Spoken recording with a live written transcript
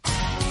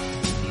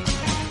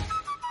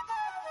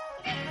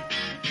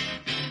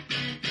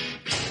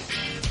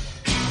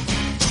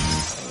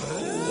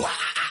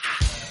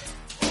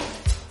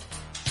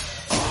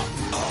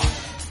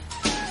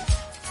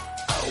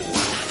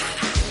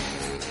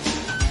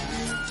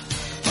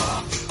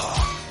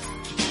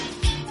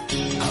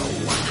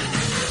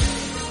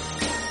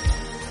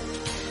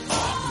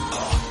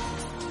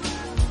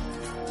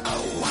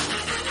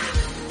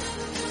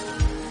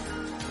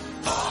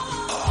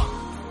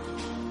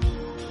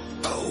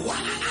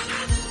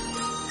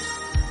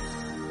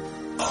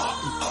Phil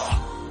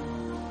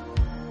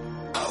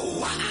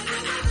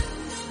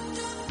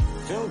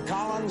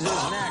Collins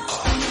is next.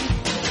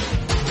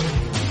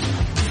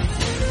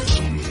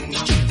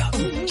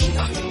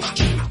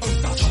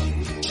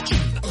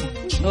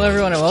 Hello,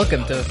 everyone, and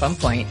welcome to Fun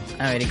Point.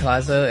 I'm Eddie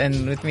Colasso,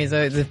 and with me is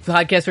the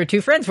podcast where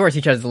two friends force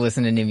each other to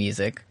listen to new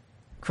music.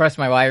 Crossed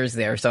my wires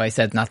there, so I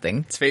said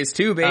nothing. It's phase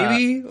 2,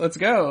 baby. Let's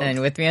go.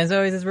 And with me, as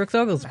always, is Brooks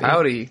Oglesby.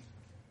 Howdy.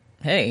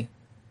 Hey.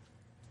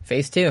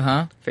 Phase 2,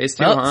 huh? Phase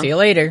 2, well, huh? See you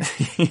later.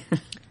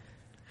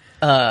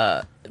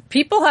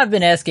 People have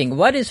been asking,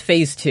 what is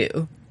Phase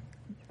 2?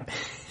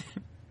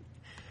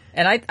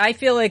 And I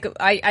feel like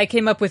I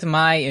came up with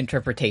my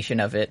interpretation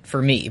of it for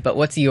me, but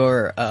what's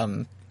your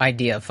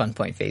idea of Fun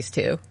Point Phase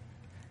 2?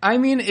 I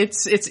mean,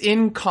 it's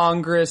in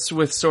Congress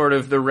with sort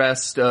of the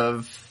rest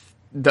of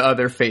the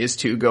other Phase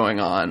 2 going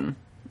on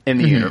in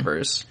the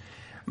universe.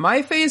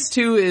 My Phase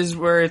 2 is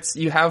where it's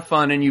you have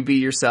fun and you be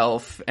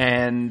yourself,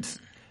 and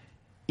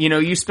you know,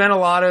 you spent a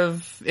lot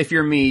of, if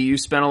you're me, you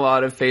spent a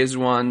lot of Phase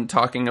 1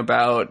 talking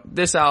about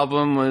this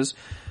album was,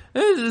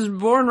 this is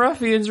Born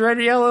Ruffians,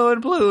 Red, Yellow, and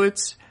Blue.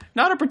 It's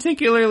not a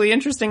particularly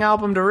interesting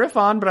album to riff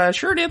on, but I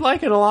sure did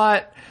like it a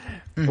lot.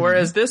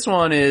 Whereas this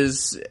one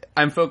is,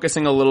 I'm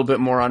focusing a little bit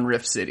more on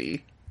Riff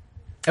City.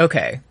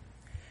 Okay.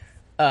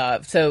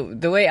 So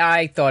the way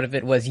I thought of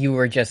it was you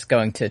were just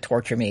going to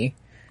torture me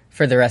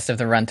for the rest of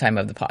the runtime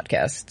of the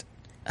podcast.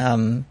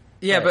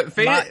 Yeah, but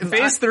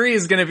phase 3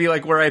 is going to be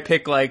like where I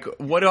pick like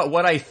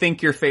what I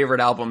think your favorite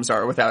albums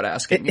are without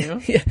asking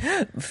you.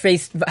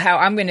 How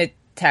I'm going to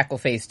tackle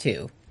Phase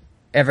 2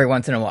 every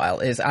once in a while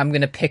is I'm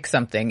going to pick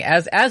something.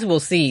 As we'll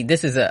see,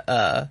 this is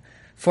a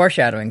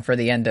foreshadowing for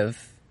the end of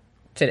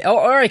today.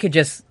 Or I could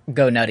just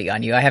go nutty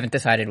on you. I haven't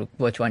decided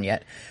which one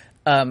yet.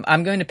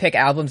 I'm going to pick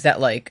albums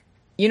that, like,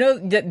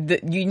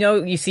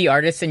 you see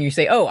artists and you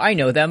say, oh, I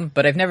know them,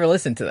 but I've never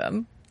listened to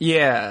them.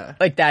 Yeah.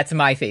 Like, that's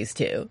my Phase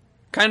 2.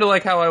 Kind of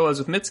like how I was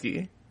with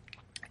Mitski.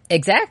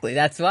 Exactly.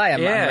 That's why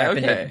I'm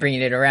wrapping it,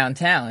 bringing it around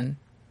town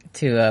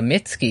to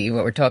Mitski,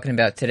 what we're talking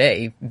about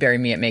today, Bury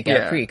Me at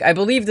Makeout Creek. I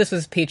believe this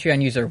was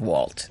Patreon user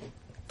Walt.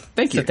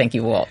 Thank you. So thank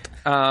you, Walt.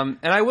 And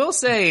I will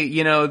say,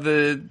 you know,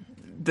 the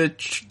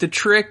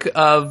trick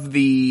of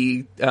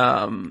the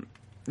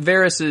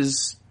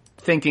Varys's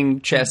thinking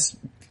chess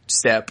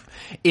step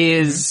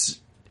is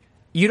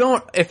you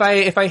don't, if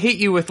I hit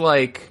you with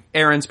like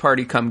Aaron's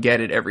Party Come Get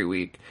It every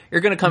week, you're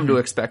going to come to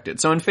expect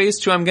it. So in Phase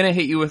 2, I'm going to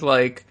hit you with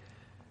like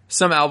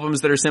some albums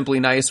that are simply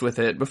nice with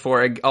it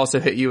before I also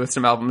hit you with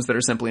some albums that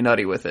are simply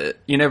nutty with it.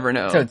 You never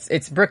know. So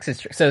it's Brooks's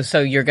trick. So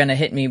you're going to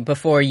hit me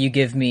before you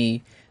give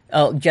me,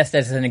 just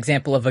as an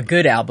example of a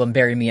good album,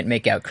 Bury Me at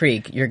Makeout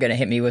Creek, you're going to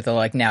hit me with a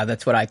like, now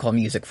that's what I call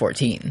Music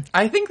 14.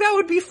 I think that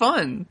would be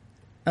fun.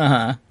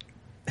 Uh-huh.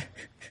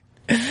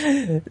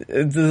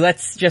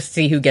 Let's just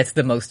see who gets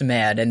the most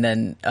mad, and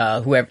then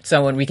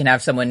we can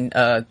have someone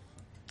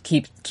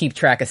keep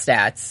track of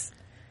stats.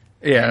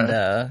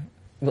 Yeah. And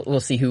we'll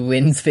see who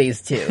wins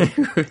Phase 2.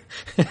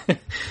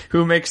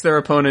 Who makes their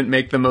opponent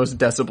make the most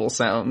decibel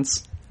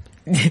sounds.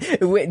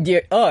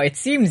 It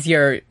seems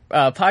your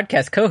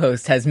podcast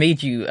co-host has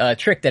made you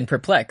tricked and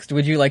perplexed.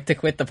 Would you like to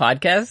quit the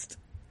podcast?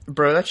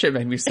 Bro, that shit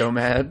made me so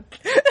mad.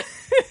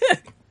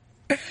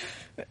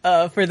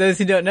 For those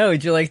who don't know,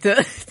 would you like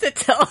to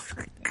tell?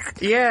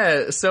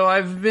 Yeah, so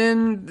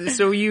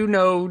you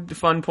know,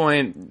 Fun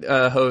Point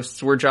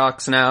hosts, we're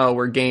jocks now,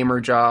 we're gamer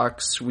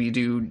jocks, we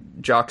do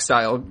jock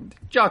style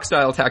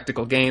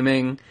tactical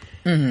gaming.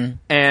 And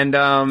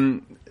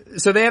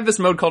so they have this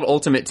mode called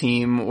Ultimate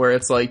Team where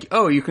it's like,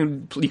 oh, you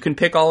can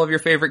pick all of your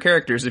favorite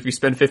characters if you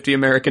spend $50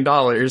 American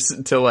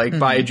to like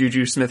buy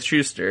Juju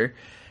Smith-Schuster.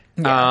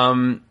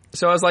 Yeah.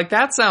 So I was like,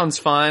 that sounds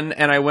fun,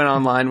 and I went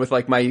online with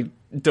like my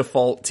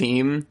default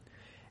team,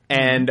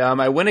 and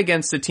I went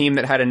against a team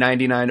that had a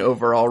 99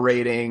 overall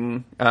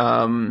rating.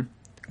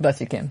 Bless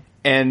you, Kim.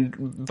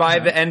 And by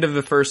the end of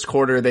the first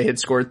quarter, they had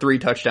scored 3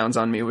 touchdowns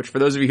on me, which for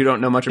those of you who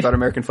don't know much about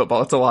American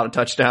football, it's a lot of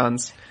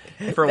touchdowns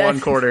for one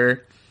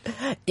quarter.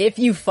 If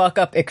you fuck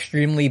up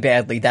extremely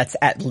badly, that's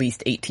at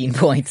least 18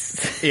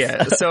 points.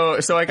 Yeah, so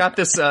I got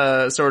this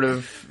sort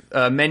of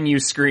menu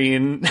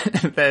screen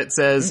that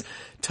says,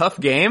 tough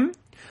game?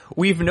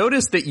 We've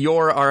noticed that you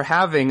are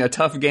having a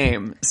tough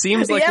game.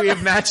 Seems like we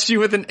have matched you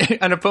with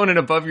an opponent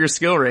above your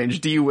skill range.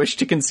 Do you wish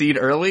to concede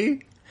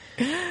early?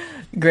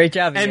 Great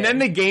job. And then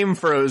the game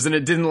froze and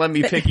it didn't let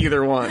me pick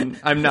either one.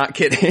 I'm not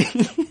kidding.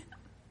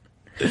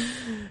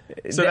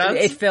 So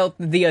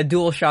the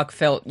DualShock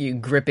felt you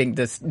gripping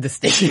the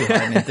stick too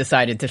hard and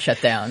decided to shut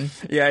down.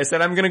 Yeah, I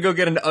said I'm gonna go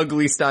get an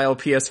ugly style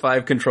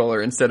PS5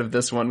 controller instead of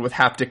this one with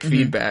haptic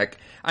feedback.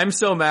 I'm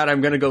so mad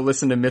I'm gonna go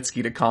listen to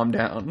Mitski to calm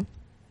down.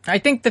 I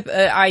think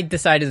I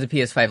decided the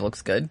PS5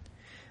 looks good.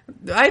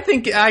 I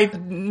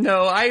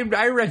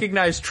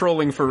recognize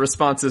trolling for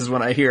responses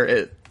when I hear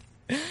it.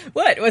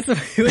 What? What's wrong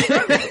with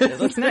it? It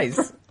looks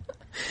nice.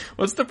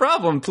 What's the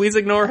problem? Please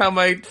ignore how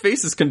my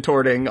face is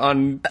contorting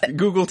on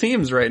Google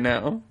Teams right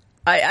now.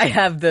 I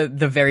have the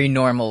very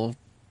normal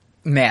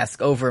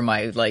mask over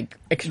my, like,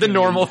 the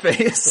normal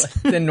face.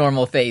 The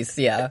normal face,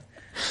 yeah.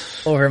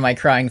 over my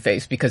crying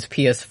face because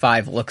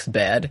PS5 looks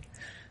bad.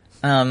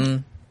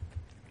 Want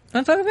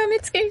to talk about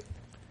Mitski?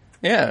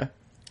 Yeah.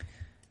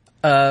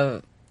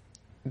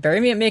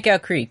 Bury Me at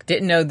Makeout Creek.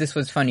 Didn't know this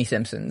was Funny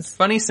Simpsons.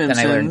 Funny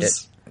Simpsons. Then I learned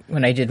it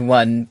when I did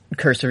one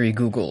cursory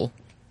Google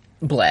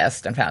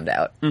blast and found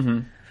out.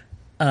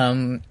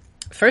 Mm-hmm.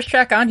 First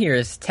track on here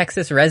is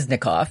Texas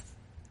Reznikoff.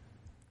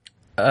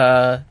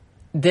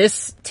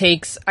 This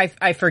takes...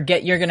 I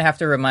forget, you're gonna have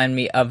to remind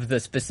me of the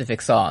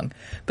specific song,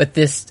 but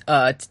this,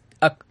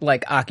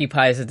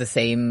 occupies the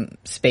same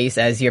space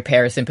as your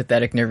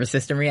parasympathetic nervous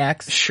system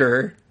reacts.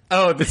 Sure.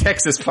 Oh, the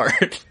Texas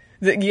part.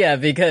 Yeah,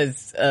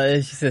 because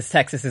she says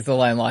Texas is the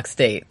landlocked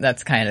state.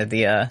 That's kind of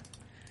the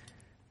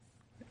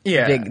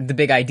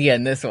big idea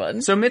in this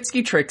one. So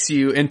Mitski tricks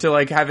you into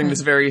like having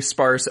this very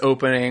sparse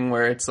opening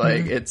where it's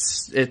like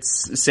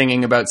it's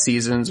singing about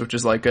seasons, which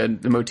is like a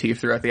motif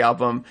throughout the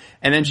album,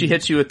 and then she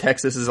hits you with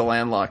Texas is a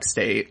landlocked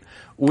state,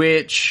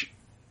 which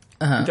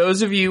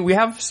those of you, we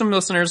have some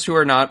listeners who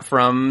are not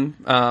from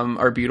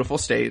our beautiful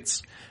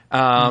states.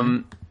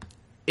 There's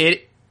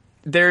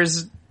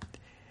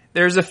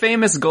a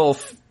famous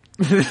gulf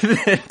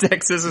that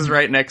Texas is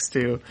right next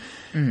to.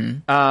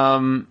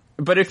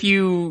 But if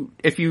you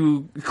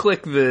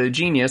click the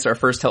Genius, our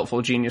first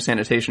helpful Genius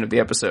annotation of the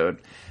episode,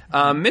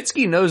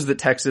 Mitski knows that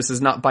Texas is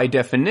not by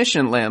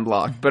definition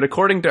landlocked, but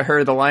according to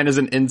her, the line is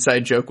an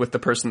inside joke with the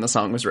person the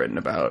song was written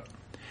about.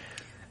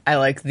 I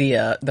like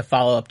the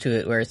follow-up to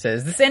it where it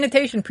says, this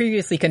annotation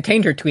previously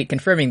contained her tweet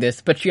confirming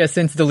this, but she has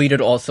since deleted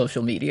all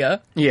social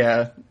media.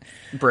 Yeah.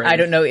 Brave. I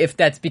don't know if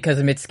that's because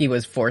Mitski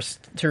was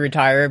forced to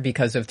retire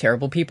because of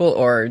terrible people,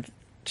 or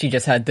she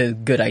just had the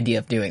good idea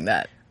of doing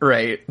that.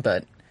 Right.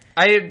 But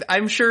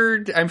I'm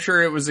sure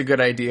it was a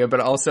good idea,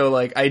 but also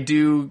like I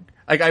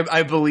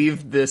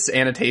believe this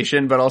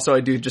annotation, but also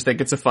I do just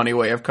think it's a funny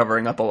way of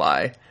covering up a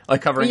lie,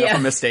 like covering up a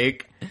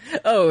mistake.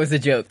 Oh, it was a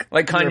joke.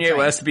 Like Kanye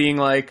West being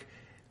like,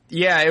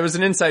 yeah, it was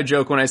an inside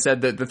joke when I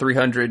said that the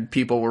 300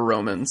 people were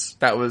Romans.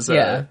 That was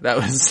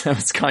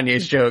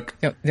Kanye's joke.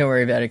 Don't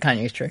worry about it.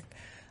 Kanye's trick.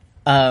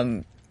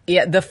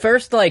 The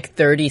first like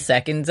 30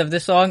 seconds of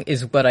the song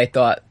is what I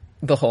thought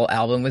the whole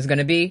album was going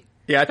to be.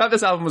 Yeah, I thought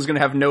this album was going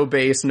to have no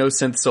bass, no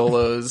synth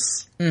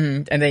solos.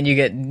 And then you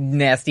get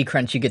nasty,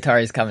 crunchy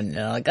guitars coming in.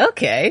 And I'm like,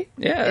 okay.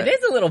 Yeah. It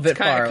is a little bit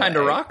far away. Kind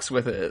of rocks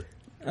with it.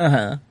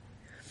 I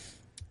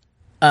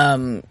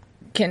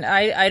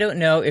don't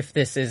know if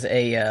this is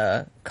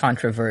a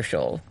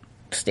controversial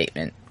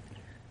statement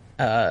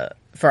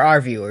for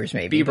our viewers,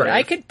 maybe. But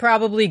I could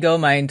probably go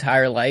my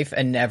entire life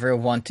and never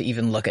want to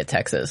even look at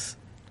Texas.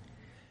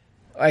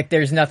 Like,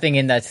 there's nothing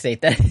in that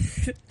state that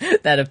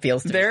that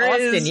appeals to me.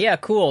 Austin, yeah,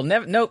 cool.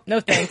 No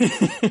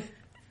thanks.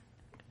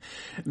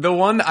 The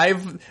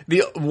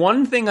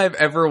one thing I've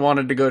ever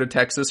wanted to go to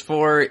Texas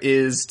for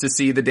is to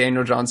see the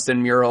Daniel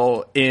Johnston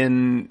mural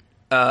in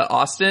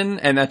Austin,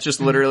 and that's just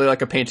literally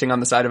like a painting on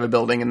the side of a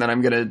building, and then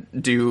I'm gonna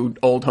do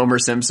old Homer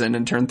Simpson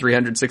and turn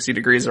 360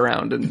 degrees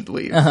around and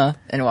leave.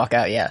 And walk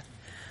out, yeah.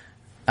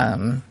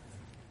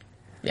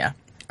 Yeah.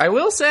 I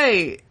will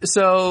say,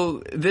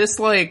 so this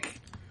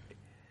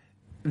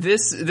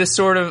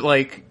sort of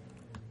like,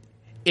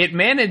 it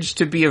managed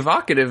to be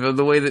evocative of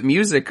the way that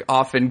music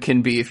often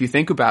can be if you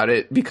think about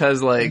it,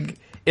 because like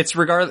it's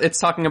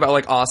talking about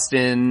like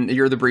Austin,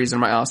 You're the Breeze in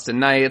My Austin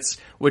Nights,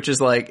 which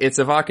is like, it's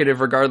evocative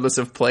regardless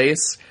of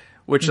place,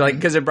 which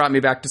like, cause it brought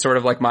me back to sort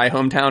of like my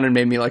hometown and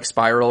made me like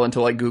spiral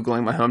into like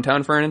Googling my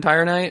hometown for an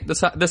entire night,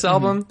 this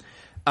album.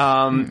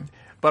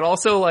 But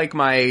also like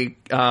my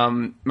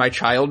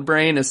child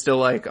brain is still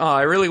like, oh,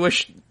 I really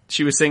wish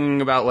she was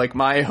singing about like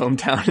my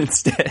hometown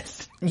instead.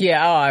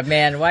 Yeah, oh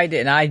man, why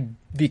didn't I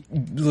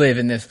live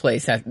in this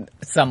place that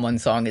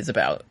someone's song is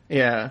about?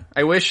 Yeah,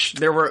 I wish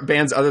there were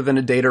bands other than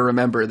A Day to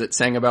Remember that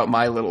sang about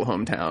my little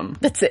hometown.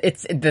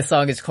 The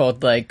song is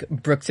called like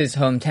Brooks's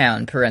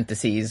hometown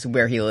 (parentheses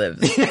where he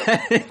lives).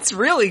 It's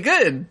really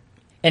good,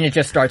 and it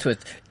just starts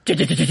with.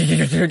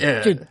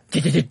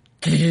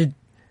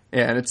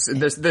 Yeah, and it's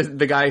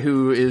the guy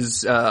who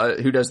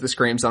does the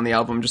screams on the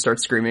album just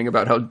starts screaming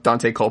about how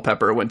Dante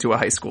Culpepper went to a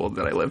high school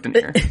that I lived in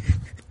here.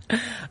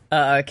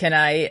 Can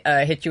I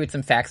hit you with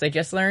some facts I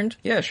just learned?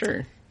 Yeah, sure.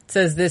 It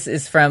says this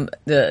is from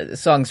the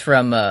song's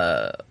from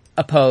a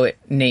poet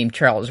named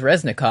Charles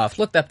Reznikoff.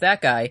 Looked up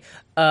that guy.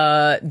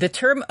 The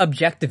term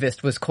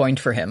objectivist was coined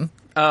for him.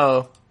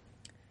 Oh.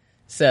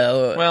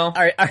 So well,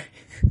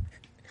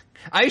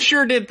 I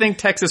sure did think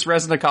Texas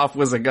Reznikoff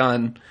was a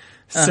gun.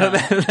 So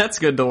that's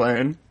good to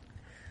learn.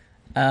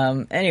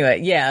 Anyway,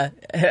 yeah.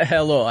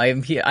 Hello,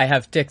 I'm here. I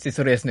have Texas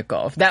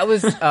Reznikoff. That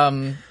was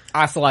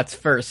Ocelot's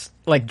first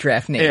like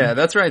draft name. Yeah,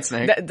 that's right,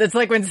 Snake. That's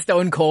like when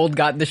Stone Cold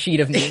got the sheet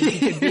of names he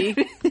could be.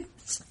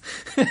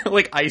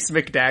 Like Ice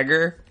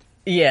McDagger.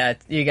 Yeah,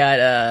 you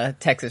got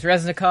Texas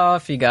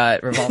Reznikoff. You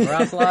got Revolver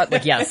Ocelot.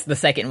 Like, yes, the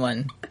second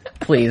one,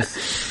 please.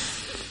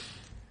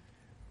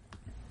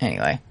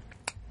 Anyway,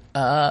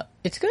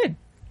 it's good.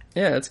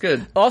 Yeah, it's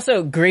good.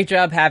 Also, great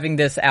job having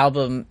this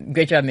album.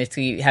 Great job,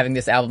 Mitski, having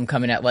this album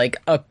coming at like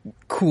a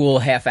cool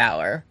half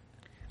hour.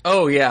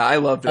 Oh yeah, I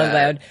loved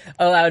that.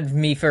 allowed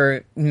me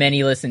for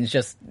many listens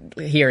just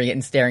hearing it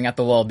and staring at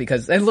the wall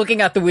and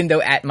looking out the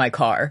window at my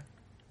car.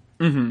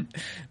 Mm-hmm.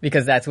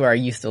 Because that's where I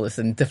used to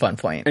listen to Fun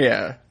Point.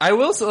 Yeah. I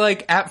will say,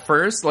 like, at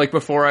first, like,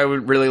 before I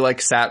would really,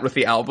 like, sat with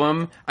the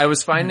album, I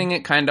was finding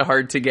it kind of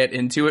hard to get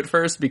into at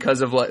first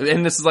because of, like,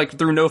 and this is, like,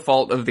 through no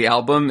fault of the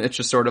album, it's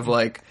just sort of,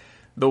 like,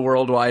 the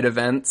worldwide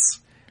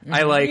events.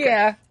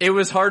 It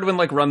was hard when,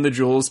 like, Run the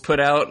Jewels put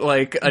out,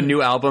 like, a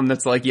new album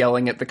that's, like,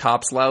 yelling at the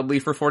cops loudly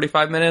for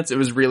 45 minutes. It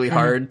was really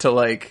hard to,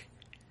 like,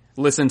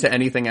 listen to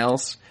anything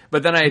else.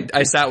 But then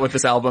I sat with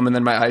this album and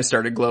then my eyes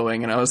started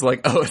glowing and I was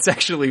like, oh, it's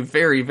actually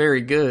very,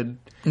 very good.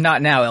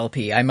 Not now,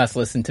 LP. I must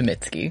listen to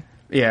Mitski.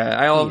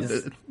 Yeah,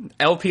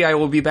 LP, I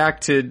will be back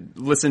to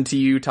listen to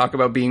you talk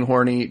about being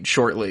horny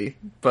shortly.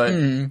 But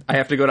I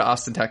have to go to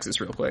Austin,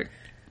 Texas real quick.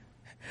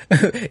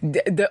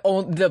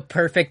 The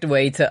perfect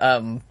way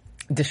to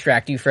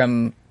distract you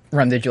from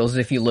Run the Jewels is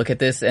if you look at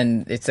this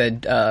and it's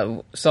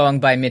a song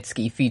by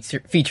Mitski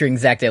featuring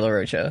Zach De La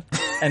Rocha.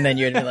 And then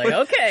you'd be like,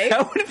 okay.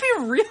 That would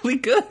be really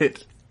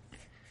good.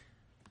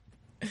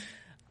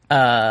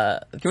 Can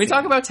we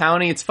talk about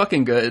Townie? It's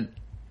fucking good.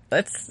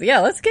 Let's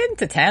get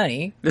into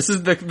Townie. This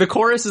is the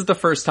chorus is the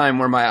first time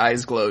where my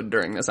eyes glowed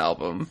during this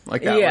album.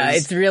 Like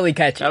it's really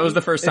catchy. That was the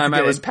first time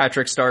I was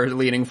Patrick Star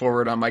leaning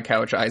forward on my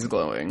couch, eyes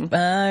glowing.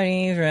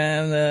 Body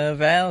from the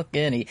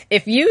balcony.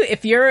 If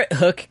your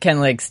hook can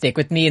like stick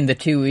with me in the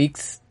 2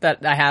 weeks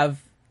that I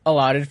have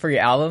allotted for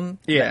your album,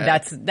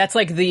 that's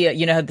like the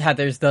you know how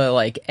there's the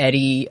like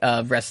Eddie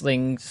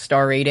wrestling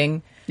star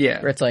rating,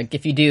 where it's like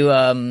if you do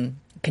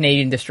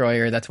Canadian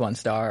Destroyer, that's 1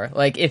 star.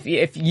 Like, if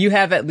you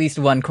have at least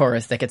one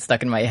chorus that gets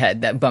stuck in my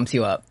head, that bumps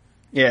you up.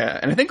 Yeah,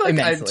 and I think,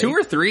 like, 2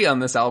 or 3 on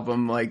this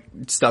album, like,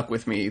 stuck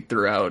with me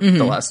throughout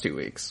the last 2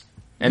 weeks.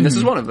 And this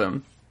is one of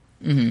them.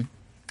 Mm-hmm.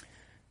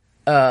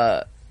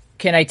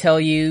 Can I tell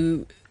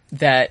you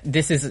that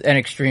this is an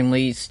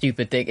extremely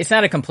stupid thing? It's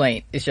not a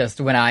complaint. It's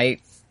just when I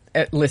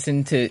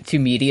listen to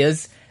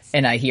medias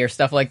and I hear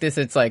stuff like this,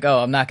 it's like, oh,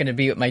 I'm not going to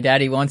be what my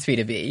daddy wants me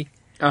to be.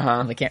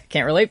 I'm like,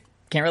 can't relate.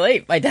 Can't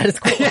relate. My dad is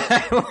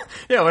cool.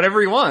 Yeah,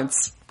 whatever he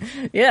wants.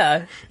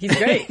 Yeah, he's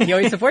great. He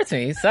always supports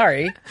me.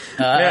 Sorry.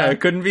 It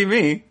couldn't be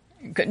me.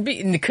 Can't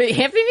be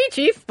me,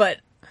 Chief, but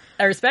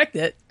I respect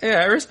it.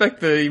 Yeah, I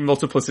respect the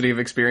multiplicity of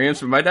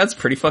experience, but my dad's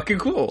pretty fucking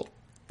cool.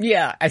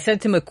 Yeah, I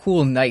sent him a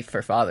cool knife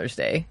for Father's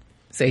Day,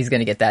 so he's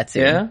gonna get that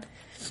soon. Yeah?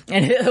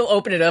 And he'll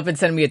open it up and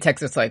send me a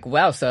text that's like,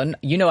 wow, son,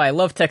 you know I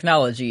love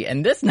technology,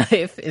 and this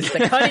knife is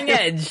the cutting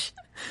edge.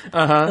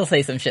 He'll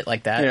say some shit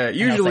like that. Yeah,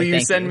 usually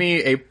you send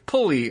me a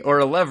pulley or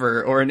a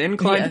lever or an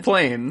inclined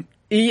plane.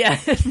 Yeah.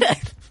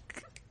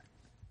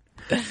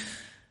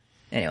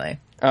 Anyway.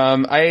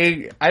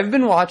 I've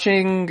been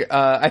watching,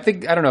 I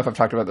don't know if I've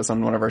talked about this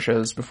on one of our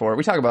shows before.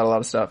 We talk about a lot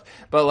of stuff,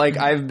 but like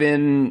I've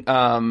been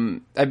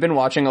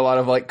watching a lot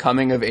of like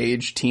coming of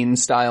age teen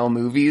style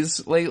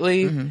movies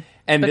lately.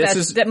 And but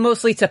that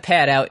mostly to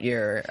pad out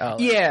your...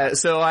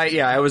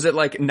 I was at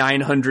like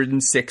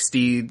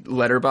 960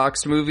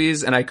 Letterboxd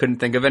movies and I couldn't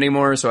think of any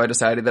more, so I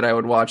decided that I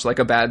would watch like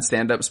a bad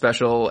stand-up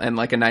special and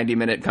like a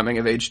 90-minute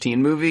coming-of-age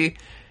teen movie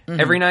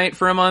every night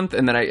for a month,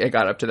 and then I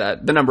got up to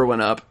that. The number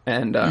went up,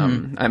 and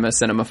I'm a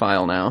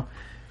cinemaphile now.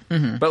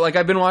 But like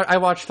I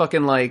watched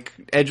fucking like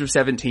Edge of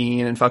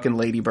 17 and fucking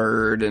Lady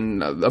Bird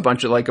and a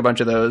bunch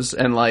of those,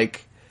 and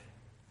like...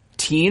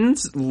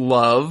 Teens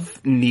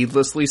love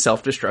needlessly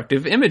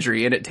self-destructive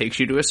imagery, and it takes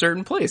you to a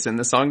certain place, and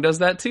the song does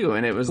that too,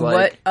 and it was like...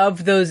 What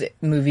of those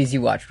movies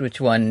you watched, which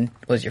one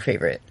was your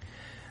favorite?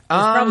 It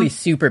was probably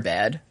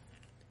Superbad.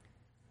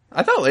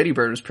 I thought Lady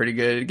Bird was pretty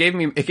good.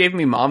 It gave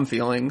me mom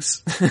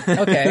feelings.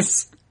 Okay.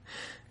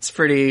 It's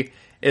pretty...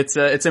 It's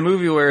a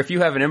movie where if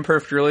you have an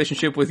imperfect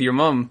relationship with your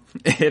mom,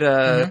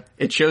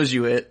 it shows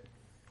you it.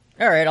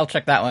 Alright, I'll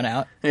check that one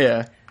out.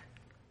 Yeah.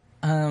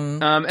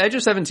 Edge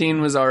of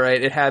 17 was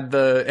alright. It had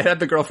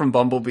the girl from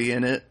Bumblebee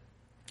in it.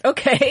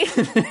 Okay.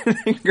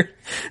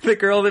 The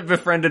girl that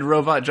befriended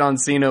Robot John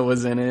Cena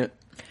was in it.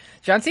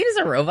 John Cena's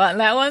a robot in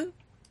that one?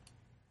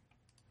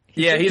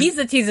 Yeah, he's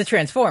a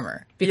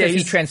transformer. Because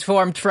he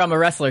transformed from a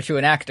wrestler to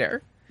an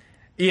actor.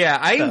 Yeah,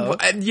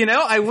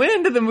 I went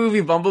into the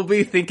movie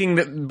Bumblebee thinking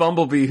that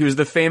Bumblebee, who's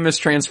the famous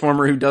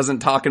transformer who doesn't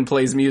talk and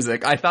plays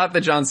music, I thought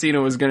that John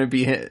Cena was gonna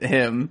be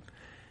him.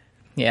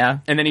 Yeah.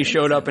 And then he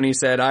showed up and he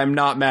said, I'm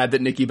not mad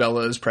that Nikki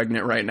Bella is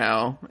pregnant right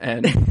now.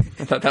 And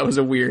I thought that was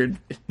a weird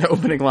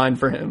opening line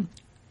for him.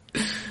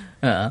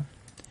 Mitski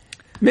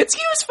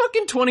was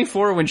fucking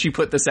 24 when she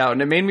put this out,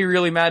 and it made me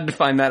really mad to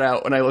find that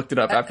out when I looked it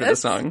up after the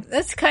song.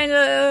 That's kind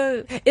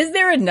of... Is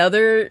there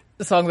another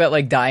song about,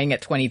 like, dying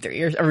at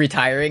 23 or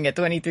retiring at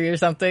 23 or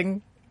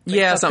something?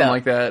 Yeah, something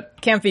like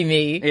that. Can't be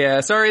me.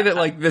 Yeah, sorry that,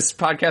 like, this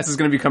podcast is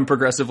going to become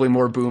progressively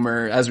more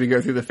boomer as we go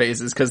through the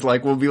phases, because,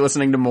 like, we'll be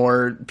listening to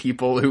more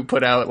people who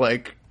put out,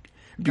 like,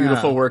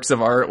 beautiful works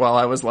of art while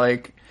I was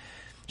like,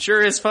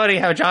 sure is funny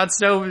how Jon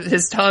Snow,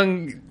 his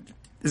tongue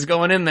is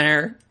going in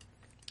there.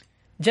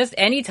 Just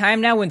any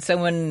time now when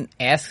someone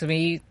asks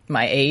me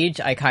my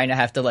age, I kind of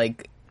have to,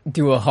 like,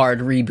 do a hard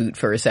reboot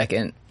for a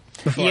second.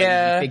 before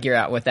Yeah. you figure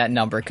out what that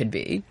number could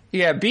be.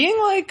 Yeah, being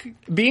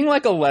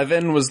like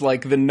 11 was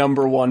like the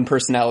number one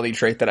personality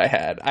trait that I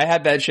had. I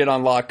had that shit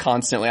on lock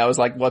constantly. I was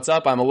like, what's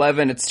up? I'm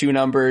 11. It's 2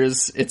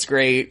 numbers. It's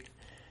great.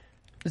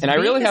 And I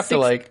really have to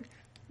like...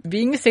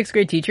 Being a 6th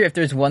grade teacher, if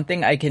there's one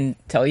thing I can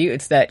tell you,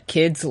 it's that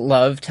kids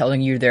love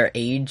telling you their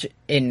age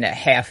in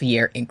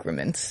half-year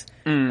increments.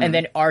 And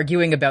then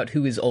arguing about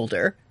who is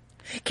older.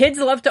 Kids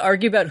love to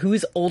argue about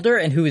who's older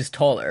and who is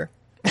taller.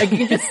 Like, you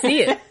can just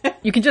see it.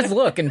 You can just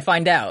look and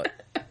find out.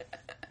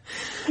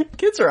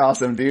 Kids are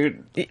awesome,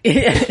 dude.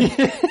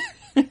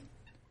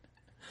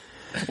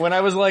 When I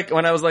was like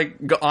on a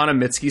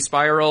Mitski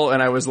spiral,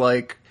 and I was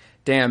like,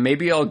 damn,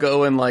 maybe I'll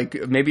go and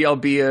maybe I'll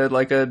be a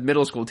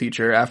middle school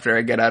teacher after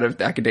I get out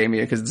of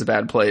academia because it's a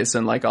bad place,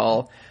 and like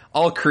I'll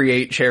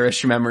create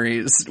cherished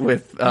memories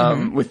with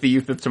the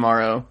youth of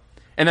tomorrow.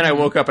 And then I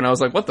woke up and I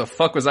was like, what the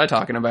fuck was I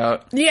talking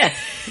about? Yeah.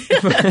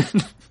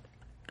 I'm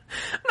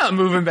not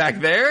moving back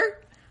there.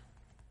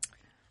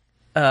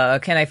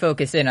 Can I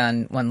focus in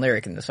on one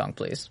lyric in the song,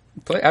 please?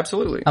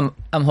 Absolutely.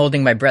 I'm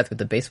holding my breath with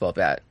the baseball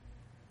bat.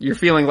 You're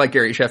feeling like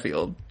Gary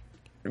Sheffield.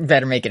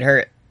 Better make it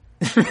hurt.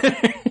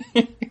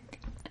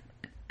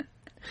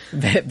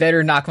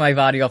 Better knock my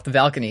body off the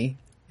balcony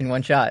in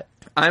one shot.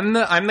 I'm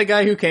the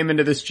guy who came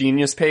into this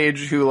Genius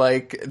page who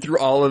like through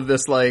all of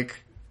this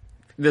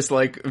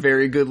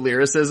very good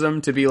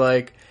lyricism to be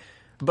like,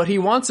 but he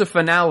wants a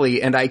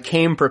finale, and I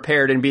came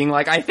prepared, and being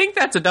like, I think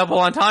that's a double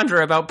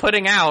entendre about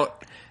putting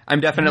out. I'm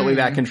definitely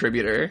that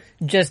contributor.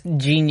 Just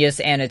genius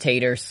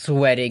annotator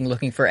sweating,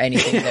 looking for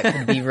anything that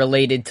could be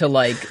related to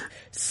like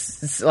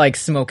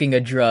smoking a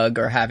drug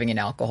or having an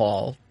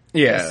alcohol.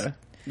 Yeah.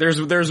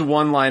 There's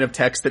one line of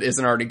text that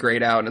isn't already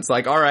grayed out, and it's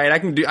like, all right, I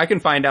can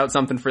find out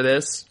something for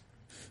this.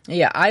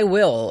 Yeah, I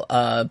will.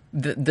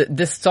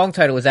 This song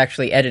title was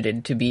actually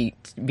edited to be.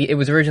 It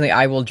was originally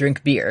 "I Will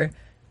Drink Beer,"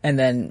 and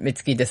then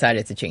Mitski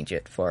decided to change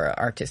it for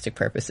artistic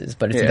purposes.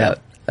 But it's about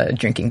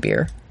drinking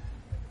beer.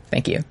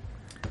 Thank you.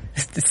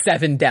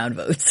 7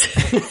 downvotes.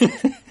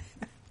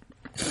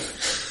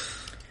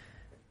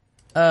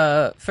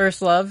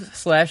 First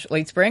Love /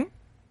 Late Spring.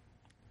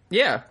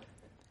 Yeah.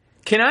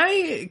 Can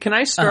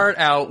I start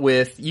out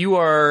with, you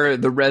are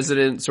the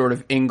resident sort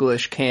of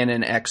English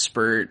canon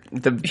expert,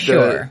 the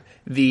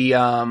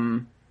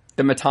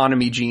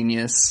metonymy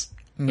genius.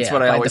 That's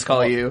what I always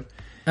call you.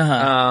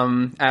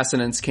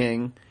 Assonance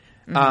king.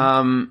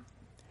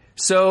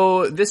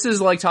 So this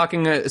is like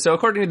talking, so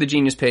according to the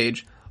Genius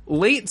page,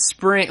 late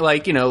spring,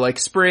 like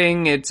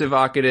spring, it's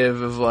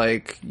evocative of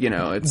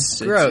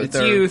it's growth,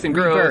 it's youth and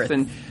growth. Rebirth.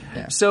 And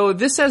so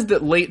this says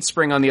that late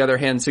spring, on the other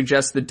hand,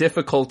 suggests the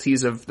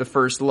difficulties of the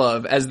first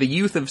love as the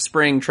youth of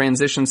spring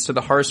transitions to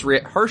the harsh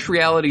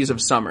realities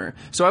of summer.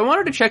 So I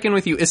wanted to check in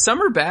with you. Is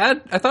summer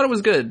bad? I thought it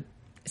was good.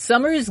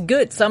 Summer is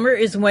good. Summer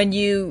is when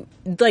it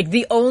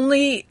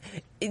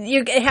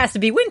has to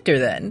be winter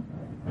then,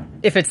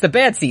 if it's the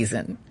bad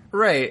season.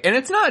 Right, and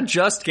it's not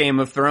just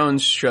Game of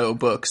Thrones show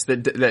books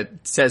that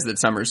says that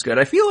summer's good.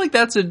 I feel like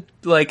that's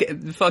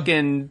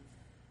fucking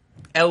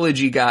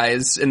elegy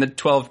guys in the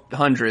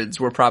 1200s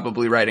were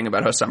probably writing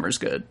about how summer's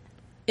good.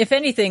 If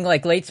anything,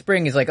 like late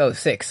spring is like, oh,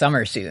 sick,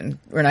 summer soon.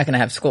 We're not going to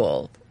have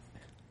school.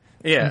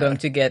 Yeah, I'm going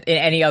to get in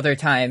any other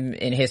time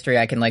in history.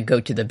 I can like go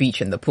to the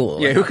beach and the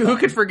pool. Yeah, who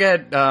could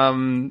forget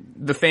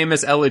the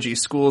famous elegy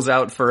 "School's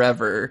Out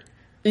Forever"?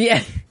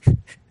 Yeah.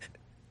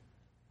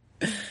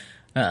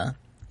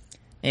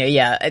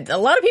 Yeah. A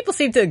lot of people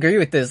seem to agree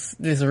with this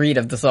read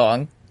of the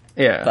song.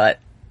 Yeah, but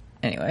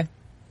anyway.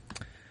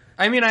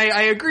 I mean,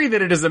 I agree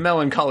that it is a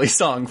melancholy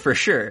song for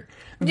sure.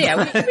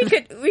 Yeah,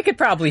 we could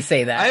probably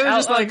say that.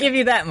 I'll give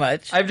you that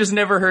much. I've just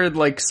never heard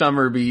like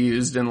summer be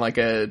used in like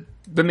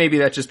but maybe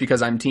that's just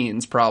because I'm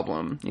teens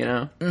problem, you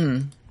know?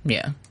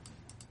 Yeah.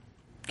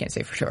 Can't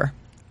say for sure.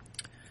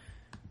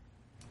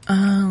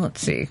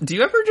 Let's see. Do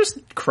you ever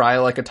just cry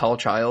like a tall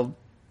child?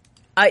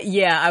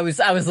 Yeah, I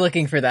was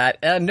looking for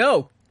that.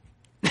 No.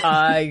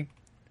 I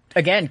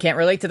again can't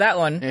relate to that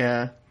one.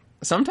 Yeah.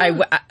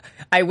 Sometimes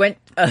I went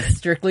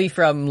strictly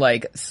from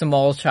like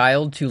small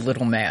child to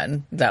little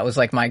man. That was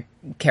like my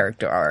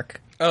character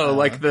arc. Oh,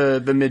 like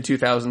the mid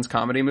 2000s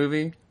comedy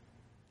movie?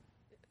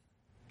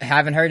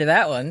 Haven't heard of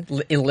that one.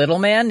 Little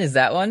Man, is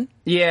that one?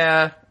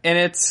 Yeah, and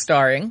it's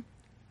starring.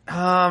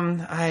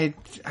 I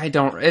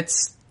don't.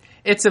 It's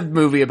a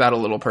movie about a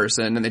little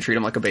person, and they treat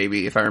him like a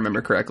baby, if I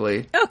remember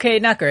correctly. Okay,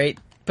 not great.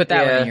 Put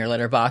that one in your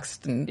letterbox.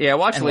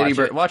 Watch Lady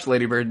Bird. Watch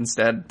Lady Bird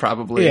instead,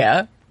 probably.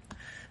 Yeah.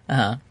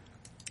 What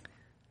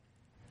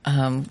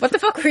the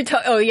fuck were we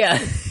talking? Oh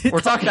yeah, we're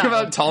talking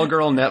about Tall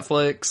Girl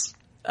Netflix.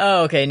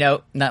 Oh, okay,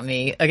 no, not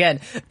me. Again,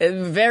 a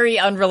very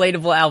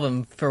unrelatable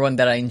album for one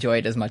that I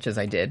enjoyed as much as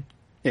I did.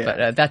 Yeah.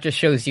 But that just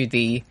shows you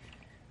the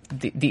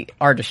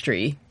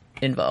artistry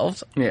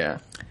involved. Yeah.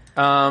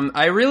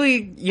 I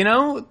really,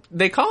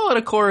 they call it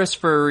a chorus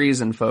for a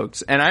reason,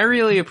 folks. And I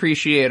really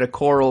appreciate a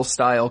choral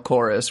style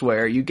chorus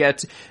where you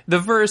get the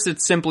verse,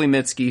 it's simply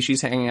Mitski.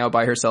 She's hanging out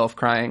by herself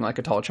crying like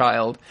a tall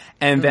child.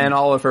 And then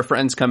all of her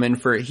friends come in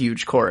for a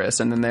huge chorus.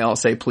 And then they all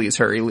say, please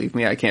hurry, leave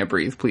me, I can't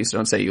breathe. Please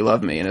don't say you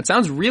love me. And it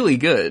sounds really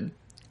good.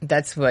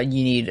 That's what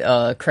you need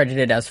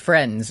credited as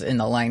friends in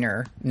the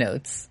liner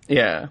notes.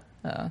 Yeah.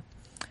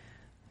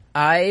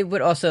 I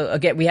would also,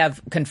 again, we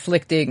have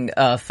conflicting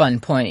fun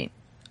point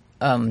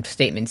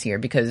statements here,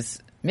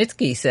 because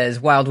Mitski says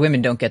wild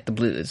women don't get the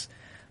blues.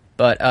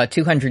 But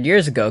 200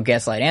 years ago,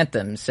 Gaslight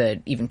Anthem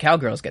said even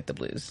cowgirls get the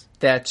blues.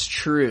 That's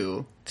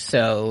true.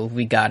 So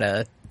we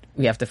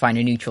have to find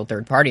a neutral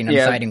third party, and I'm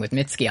siding with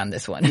Mitski on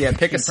this one. Yeah,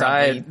 pick a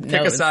side.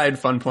 Pick a side,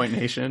 Fun Point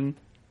Nation.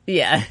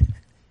 Yeah.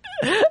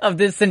 Of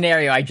this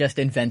scenario I just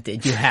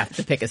invented, you have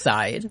to pick a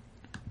side.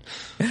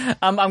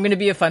 I'm going to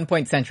be a Fun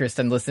Point centrist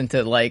and listen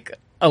to, like,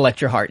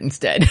 Electra Heart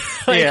instead.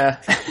 Yeah.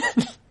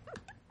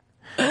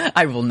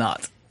 I will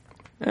not.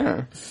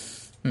 Yeah.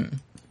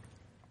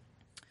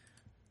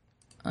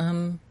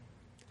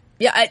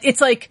 Yeah,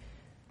 it's like,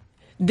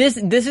 this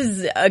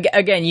is,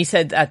 again, you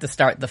said at the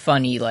start, the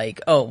funny,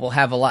 like, oh, we'll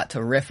have a lot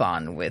to riff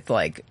on with,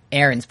 like,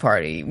 Aaron's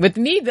party. With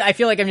me, I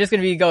feel like I'm just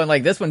going to be going,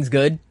 like, this one's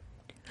good.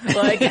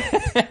 Like...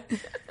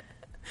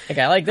 Like,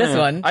 I like this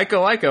one.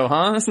 Ico,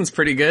 huh? This one's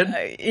pretty good.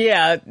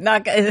 Yeah,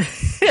 not good.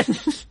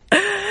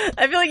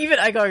 I feel like even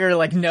Ico are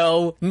like,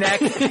 no,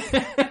 next.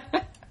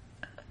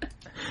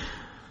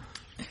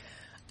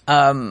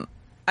 I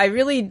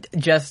really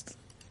just,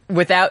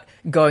 without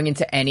going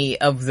into any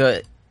of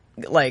the,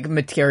 like,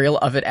 material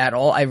of it at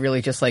all, I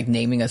really just like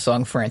naming a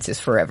song Francis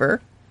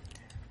Forever.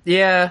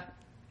 Yeah.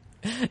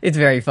 It's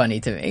very funny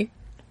to me.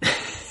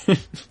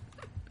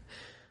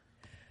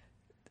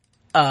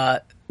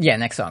 Yeah,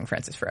 next song,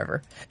 Francis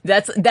Forever.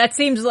 That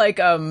seems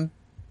like,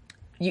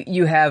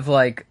 you have,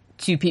 like,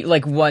 two people,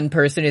 like, one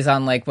person is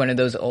on, like, one of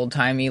those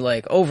old-timey,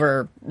 like,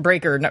 over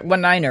breaker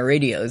 1-9er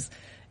radios,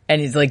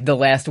 and it's, like, the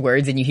last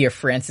words, and you hear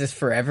Francis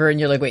Forever, and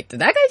you're like, wait,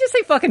 did that guy just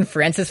say fucking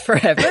Francis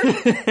Forever?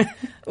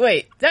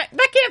 Wait, that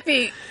can't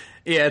be...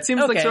 Yeah, it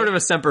seems like sort of a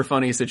Semper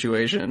Funny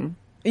situation.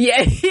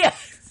 Yeah, yeah.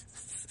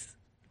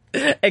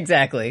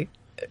 Exactly.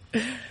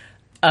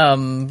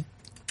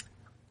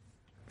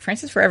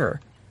 Francis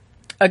Forever.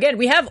 Again,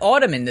 we have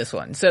autumn in this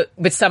one, so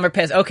with summer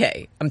pass.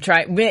 Okay, I'm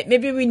trying.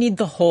 Maybe we need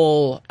the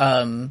whole.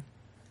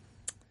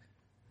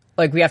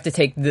 Like we have to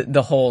take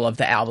the whole of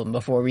the album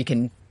before we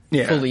can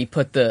fully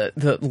put the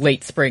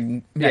late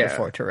spring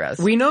metaphor to rest.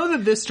 We know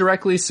that this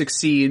directly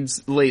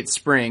succeeds late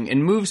spring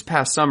and moves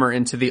past summer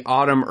into the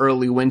autumn,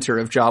 early winter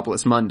of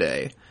Jobless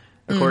Monday,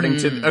 according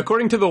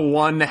to the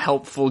one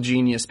helpful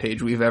Genius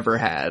page we've ever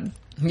had.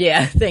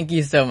 Yeah, thank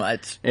you so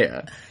much.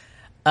 Yeah.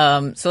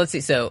 So let's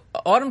see. So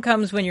autumn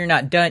comes when you're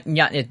not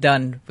yet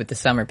done with the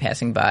summer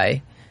passing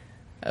by.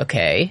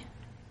 Okay.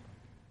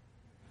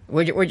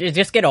 We're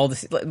just get all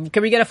this.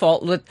 Can we get a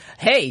fall?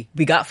 Hey,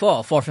 we got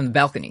fall. Fall from the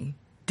balcony.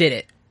 Did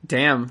it.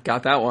 Damn,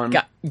 got that one.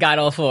 Got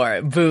all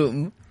four.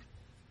 Boom.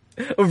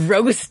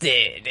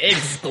 Roasted.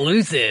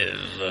 Exclusive.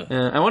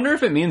 I wonder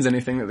if it means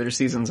anything that there's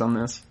seasons on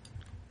this.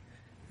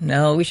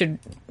 No, we should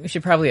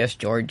probably ask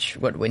George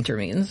what winter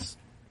means.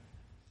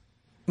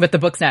 But the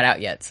book's not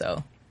out yet,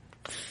 so.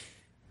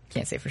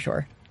 Can't say for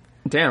sure.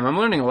 Damn, I'm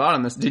learning a lot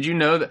on this. Did you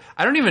know that?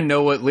 I don't even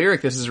know what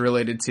lyric this is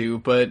related to,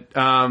 but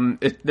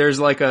there's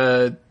like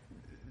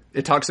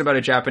it talks about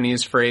a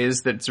Japanese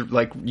phrase that's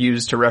like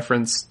used as a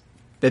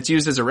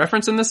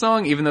reference in the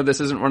song, even though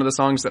this isn't one of the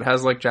songs that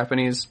has like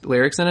Japanese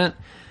lyrics in it.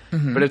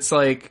 Mm-hmm. But it's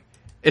like,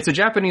 it's a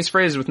Japanese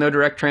phrase with no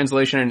direct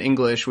translation in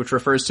English, which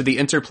refers to the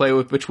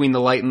interplay between the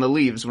light and the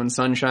leaves when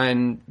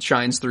sunshine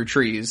shines through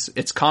trees.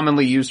 It's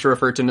commonly used to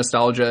refer to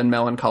nostalgia and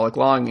melancholic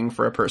longing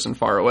for a person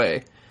far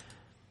away.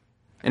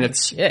 And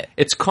it's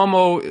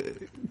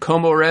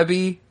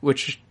komorebi,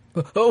 which...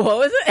 Oh, what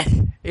was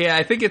it? Yeah,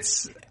 I think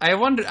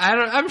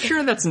I'm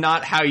sure that's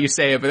not how you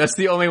say it, but that's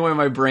the only way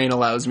my brain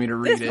allows me to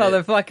read this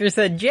motherfucker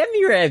said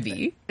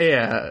Jemirebi.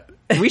 Yeah.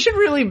 We should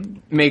really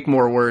make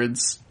more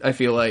words, I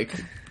feel like,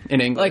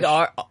 in English.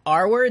 Like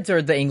our words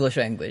or the English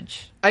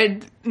language?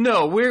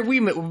 No,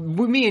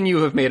 me and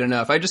you have made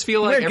enough. I just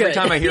feel like every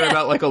time I hear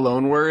about like a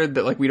loan word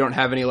that like we don't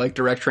have any like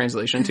direct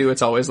translation to,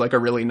 it's always like a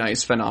really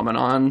nice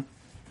phenomenon.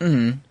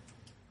 Mm-hmm.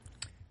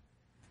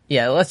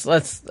 Yeah,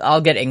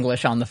 I'll get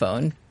English on the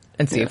phone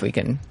and see if we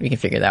can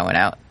figure that one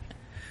out.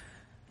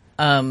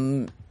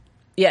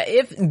 Yeah,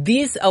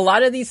 if a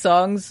lot of these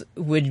songs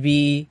would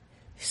be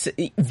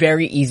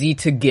very easy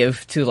to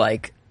give to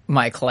like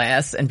my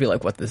class and be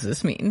like, what does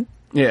this mean?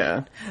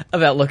 Yeah.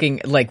 About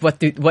looking like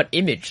what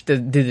image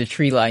did the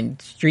tree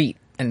lined street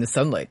and the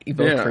sunlight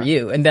evoke for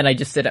you? And then I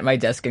just sit at my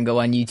desk and go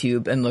on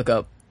YouTube and look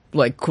up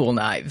like cool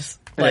knives.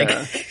 Like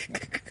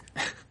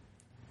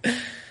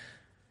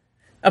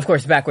of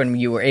course, back when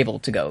you were able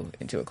to go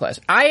into a class.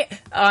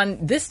 On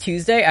this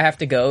Tuesday, I have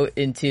to go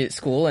into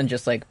school and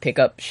just, like, pick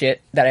up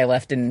shit that I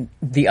left in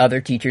the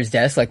other teacher's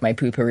desk, like my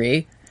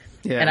poopery.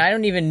 Yeah. And I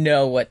don't even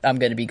know what I'm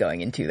going to be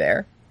going into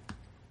there.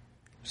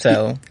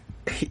 So,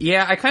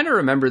 Yeah, I kind of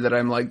remember that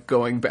I'm, like,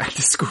 going back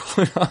to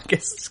school in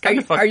August. It's kind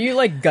of Are you,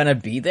 like, gonna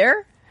be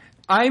there?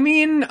 I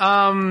mean,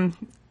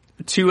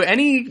 to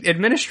any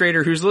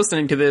administrator who's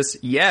listening to this,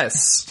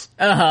 yes.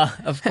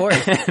 Of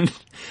course.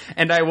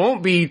 And I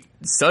won't be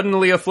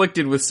suddenly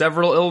afflicted with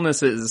several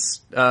illnesses,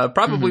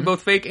 probably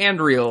both fake and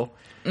real.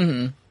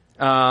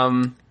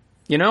 Mm-hmm.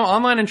 You know,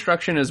 online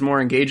instruction is more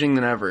engaging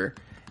than ever.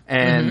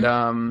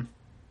 And,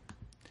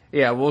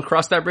 yeah, we'll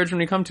cross that bridge when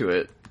we come to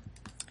it.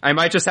 I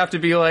might just have to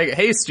be like,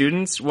 hey,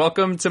 students,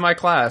 welcome to my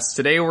class.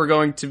 Today we're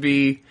going to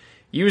be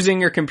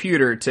using your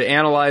computer to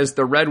analyze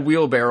the Red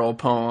Wheelbarrow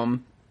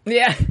poem.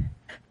 Yeah.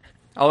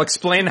 I'll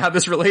explain how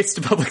this relates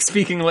to public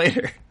speaking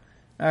later.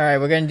 All right,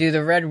 we're going to do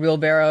the Red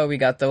Wheelbarrow. We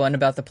got the one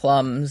about the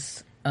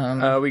plums. We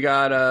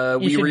got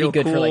We should be Real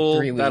good Cool. for, like,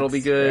 3 weeks, That'll be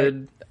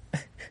good.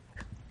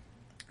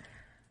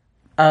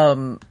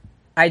 Right?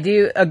 I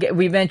do.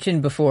 We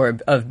mentioned before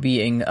of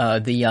being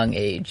the young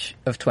age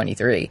of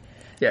 23.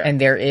 Yeah.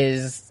 And there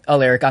is a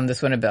lyric on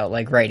this one about,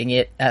 like, writing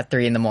it at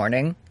 3 a.m.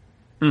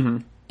 Mm-hmm.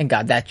 And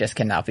God, that just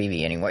cannot be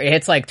me anymore.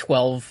 It's like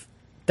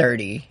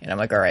 12:30, and I'm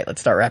like, all right, let's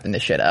start wrapping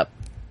this shit up.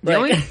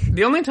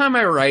 The only time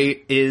I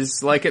write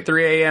is, like, at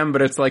 3 a.m.,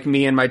 but it's, like,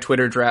 me and my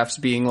Twitter drafts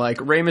being, like,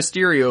 Rey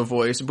Mysterio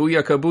voice,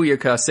 Booyaka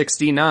Booyaka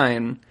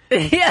 69.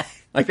 Yeah.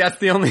 Like, that's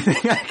the only thing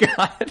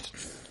I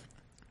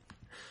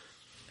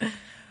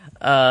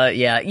got.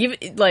 Yeah.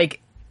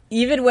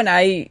 Even when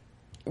I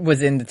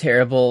was in the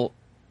terrible,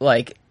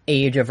 like,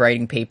 age of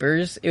writing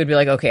papers, it would be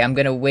like, okay, I'm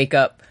gonna wake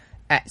up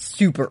at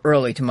super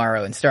early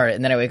tomorrow and start it,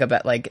 and then I wake up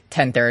at, like,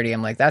 10:30.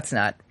 I'm like, that's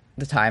not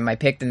the time I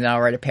picked, and then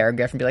I'll write a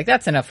paragraph and be like,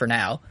 that's enough for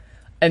now.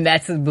 And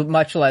that's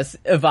much less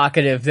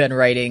evocative than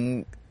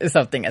writing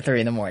something at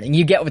 3 a.m.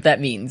 You get what that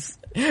means.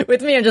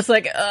 With me, I'm just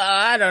like,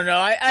 I don't know.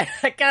 I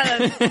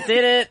kind of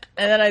did it,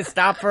 and then I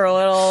stopped for a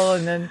little,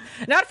 and then,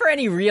 not for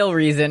any real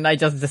reason, I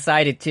just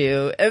decided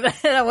to, and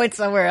then I went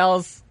somewhere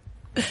else.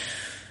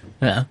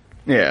 Yeah.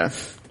 Yeah.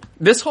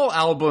 This whole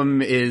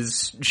album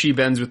is She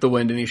Bends with the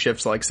Wind and He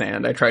Shifts Like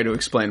Sand. I try to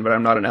explain, but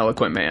I'm not an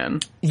eloquent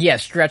man. Yeah,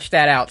 stretch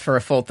that out for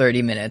a full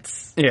 30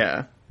 minutes.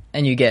 Yeah.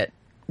 And you get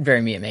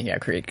Bury Me at Mangout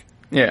Creek.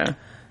 Yeah.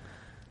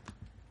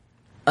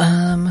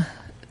 Let's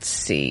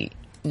see.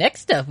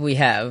 Next up we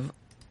have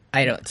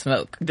I Don't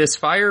Smoke. This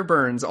fire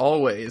burns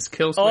always.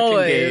 Kill, switch,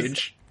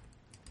 Always.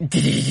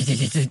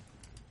 engage.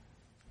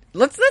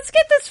 Let's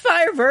get this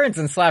fire burns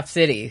in Slap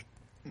City.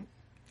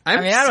 I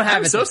don't have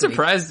I'm it so this week.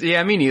 surprised.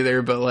 Yeah, me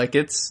neither, but, like,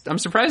 I'm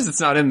surprised it's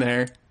not in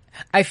there.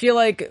 I feel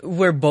like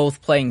we're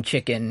both playing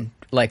chicken,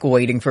 like,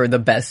 waiting for the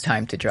best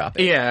time to drop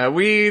it. Yeah,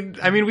 we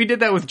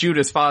did that with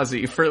Judas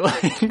Fozzy for,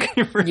 like, a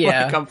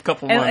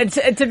couple months.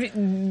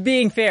 And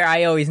being fair,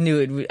 I always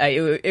knew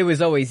it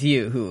was always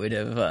you who would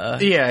have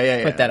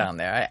put that on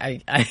there.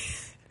 I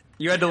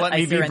you had to let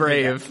me be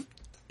brave.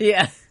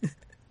 Yeah.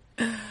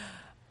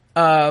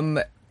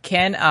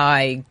 Can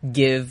I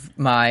give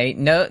my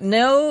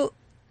no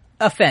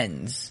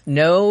offense,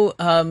 no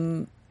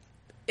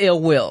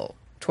ill will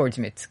towards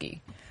Mitski,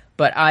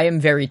 but I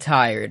am very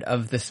tired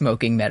of the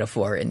smoking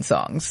metaphor in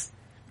songs.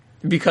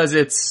 Because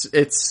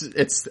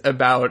it's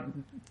about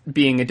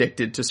being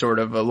addicted to sort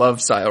of a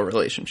love style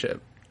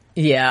relationship.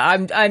 Yeah,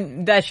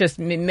 I'm that's just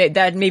maybe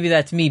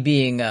that's me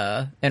being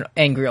an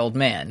angry old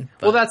man.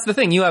 Well, that's the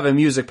thing. You have a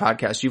music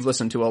podcast. You've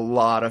listened to a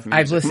lot of music.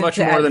 I've listened much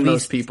to more than least,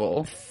 most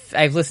people.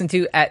 I've listened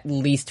to at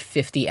least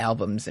 50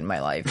 albums in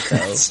my life, so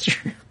That's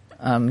true.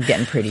 I'm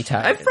getting pretty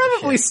tired. I've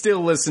probably still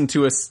listened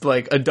to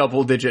a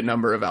double-digit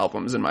number of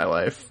albums in my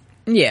life.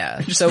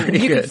 Yeah, so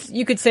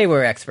you could say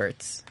we're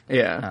experts.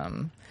 Yeah.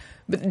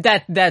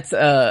 But that's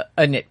a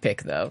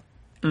nitpick though,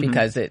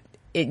 because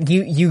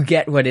you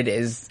get what it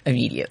is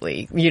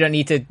immediately. You don't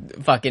need to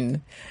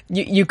fucking.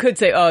 You could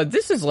say, oh,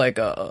 this is like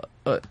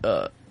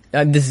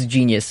this is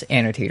genius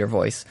annotator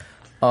voice.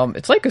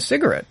 It's like a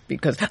cigarette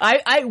because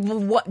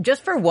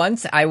just for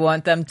once I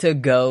want them to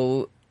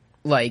go.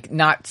 Like,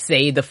 not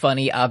say the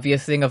funny,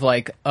 obvious thing of,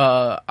 like,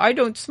 I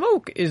Don't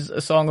Smoke is a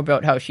song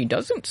about how she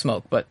doesn't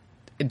smoke, but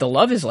the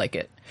love is like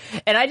it.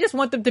 And I just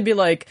want them to be,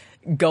 like,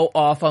 go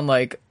off on,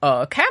 like,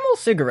 Camel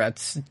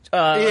cigarettes.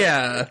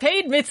 Yeah.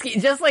 Paid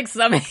Mitski, just, like,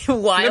 some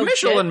wild The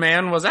Michelin shit.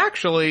 Man was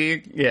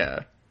actually, yeah.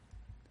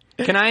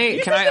 Can I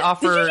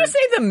offer... Did you just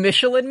say the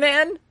Michelin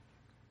Man?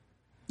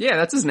 Yeah,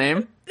 that's his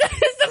name.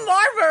 It's the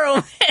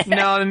Marlboro Man!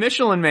 No, the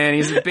Michelin Man,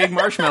 he's a big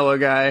marshmallow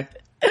guy.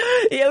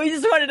 Yeah, we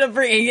just wanted to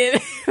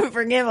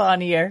bring him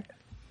on here.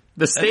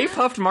 The Stay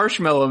Puft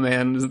Marshmallow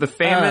Man is the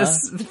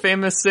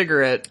famous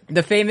cigarette.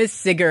 The famous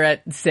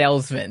cigarette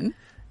salesman.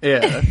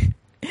 Yeah.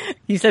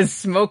 He says,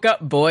 smoke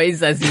up,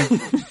 boys, as he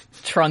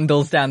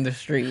trundles down the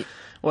street.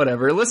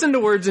 Whatever. Listen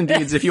to Words and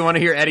Deeds if you want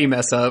to hear Eddie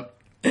mess up.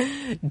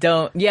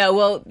 Don't. Yeah,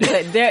 well,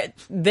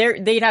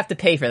 they'd have to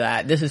pay for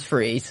that. This is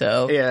free,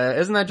 so. Yeah,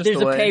 isn't that just There's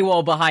the way? a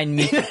paywall behind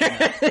me.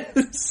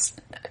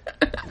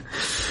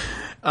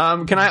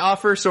 Can I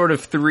offer sort of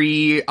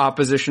 3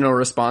 oppositional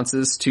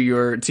responses to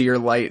your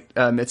light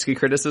Mitski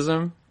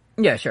criticism?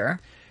 Yeah, sure.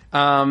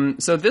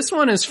 So this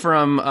one is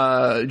from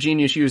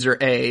Genius User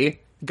A.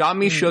 Got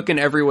me shook in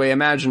every way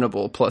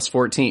imaginable, plus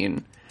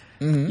 14.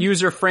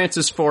 User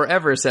Francis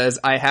Forever says,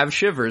 I have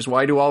shivers.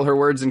 Why do all her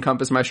words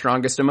encompass my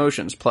strongest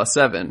emotions?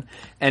 +7.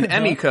 And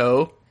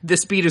Emiko,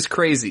 this beat is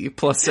crazy.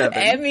 +7.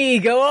 Emmy,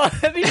 go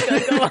up. Emmy,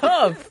 go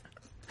up.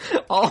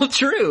 All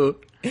true.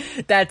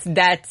 That's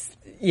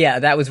yeah,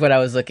 that was what I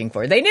was looking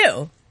for. They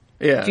knew.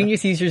 Yeah.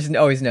 Genius users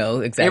always know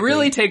exactly. It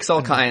really takes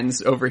all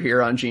kinds over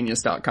here on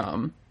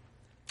Genius.com.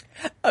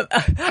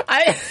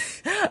 I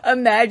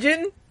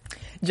imagine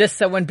just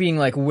someone being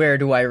like, where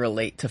do I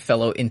relate to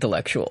fellow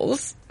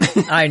intellectuals?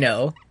 I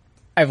know.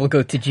 I will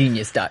go to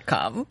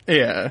Genius.com.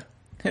 Yeah.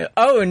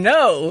 Oh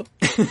no.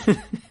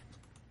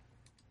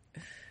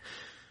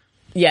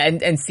 Yeah,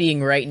 and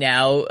seeing right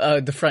now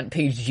the front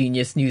page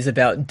Genius news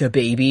about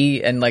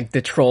DaBaby and like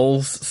the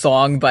Trolls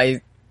song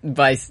by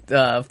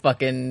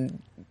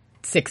fucking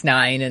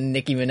 6ix9ine and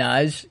Nicki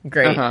Minaj.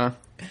 Great. Uh-huh.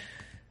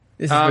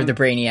 This is where the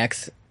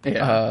Brainiacs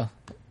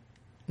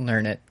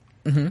learn it.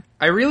 Mm-hmm.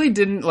 I really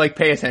didn't like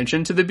pay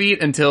attention to the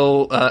beat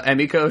until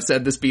Emiko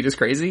said this beat is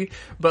crazy.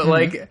 But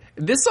like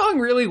this song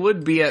really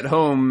would be at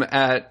home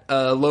at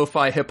a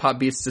lo-fi hip hop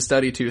beats to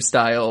study to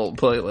style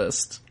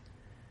playlist.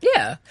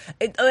 Yeah.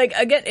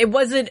 It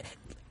wasn't.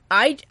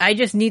 I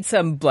just need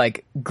some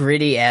like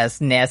gritty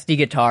ass nasty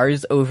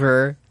guitars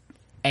over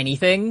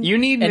anything. You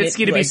need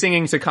Mitski to be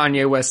singing to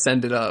Kanye West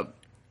 "Send It Up."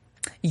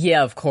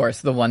 Yeah, of course,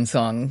 the one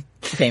song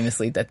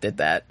famously that did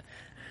that.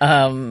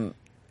 Can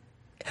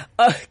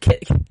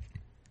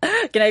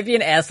I be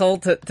an asshole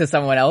to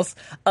someone else?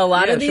 A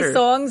lot of these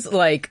songs,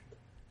 like,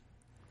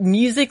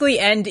 musically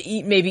and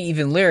maybe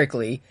even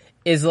lyrically,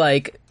 is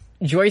like,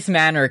 Joyce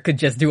Manor could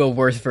just do a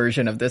worse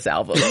version of this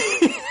album.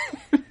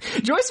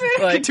 Joyce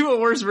Manor could do a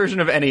worse version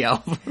of any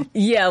album.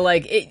 Yeah,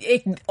 like,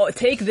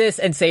 take this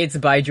and say it's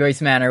by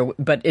Joyce Manor,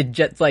 but it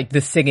just, like, the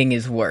singing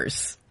is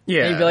worse.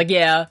 Yeah. And you'd be like,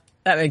 yeah,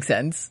 that makes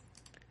sense.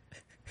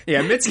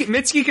 Yeah,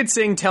 Mitski could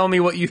sing "Tell Me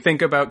What You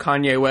Think About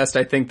Kanye West."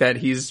 I think that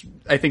he's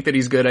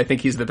good. I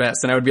think he's the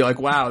best. And I would be like,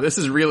 "Wow, this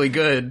is really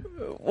good."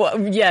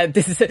 Well, yeah,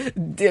 this is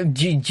a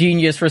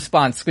genius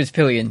response.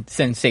 Quizpillion,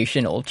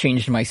 sensational,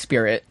 changed my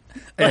spirit.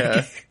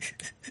 Yeah.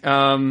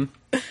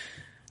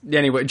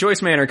 Anyway,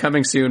 Joyce Manor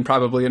coming soon,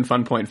 probably in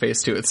Fun Point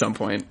Phase 2 at some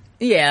point.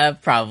 Yeah,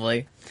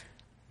 probably.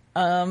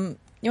 You want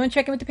to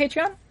check in with the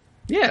Patreon?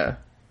 Yeah.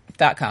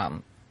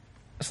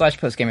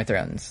 .com/post Game of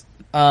Thrones.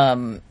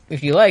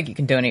 If you like, you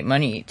can donate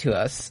money to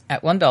us.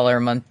 At $1 a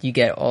month, you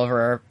get all of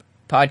our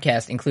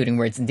podcasts, including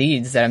Words and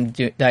Deeds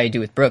that I do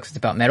with Brooks. It's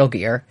about Metal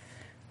Gear.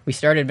 We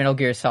started Metal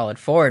Gear Solid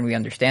 4, and we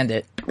understand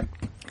it.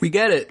 We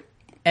get it.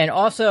 And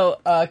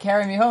also,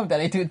 Carry Me Home that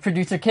I do with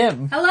producer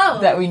Kim.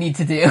 Hello! That we need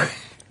to do.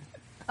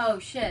 Oh,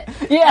 shit.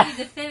 Yeah. We need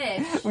to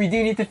finish. We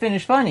do need to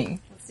finish Funny.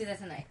 Let's do that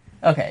tonight.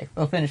 Okay,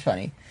 we'll finish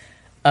Funny.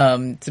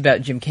 It's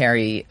about Jim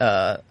Carrey,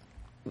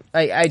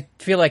 I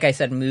feel like I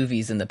said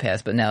movies in the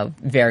past, but now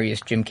various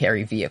Jim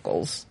Carrey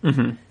vehicles.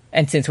 Mm-hmm.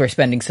 And since we're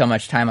spending so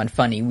much time on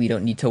Funny, we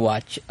don't need to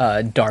watch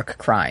dark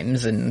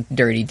crimes and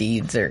dirty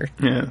deeds or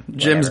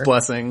Jim's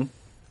blessing.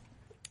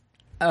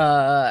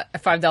 At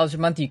 $5 a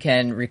month, you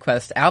can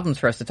request albums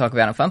for us to talk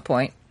about on Fun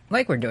Point,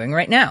 like we're doing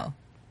right now.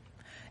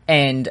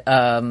 And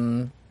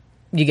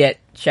you get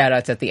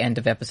shout-outs at the end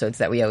of episodes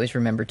that we always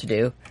remember to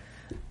do.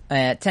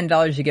 At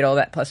 $10, you get all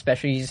that plus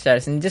special user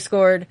status in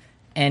Discord.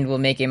 And we'll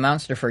make a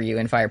monster for you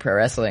in Fire Pro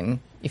Wrestling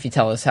if you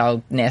tell us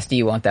how nasty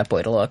you want that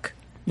boy to look.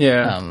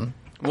 Yeah.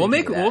 We'll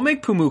make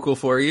Pumuckl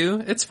for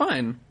you. It's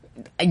fine.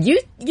 You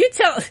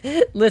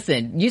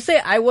listen, you say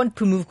I want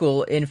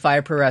Pumuckl in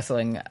Fire Pro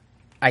Wrestling.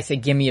 I say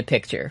give me a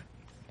picture.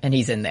 And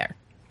he's in there.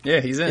 Yeah,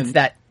 he's in.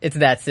 It's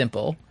that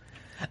simple.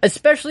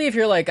 Especially if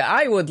you're like,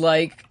 I would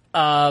like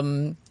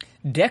Deku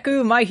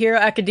My Hero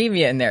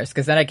Academia in there,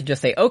 because then I could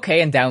just say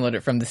okay and download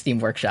it from the Steam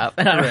Workshop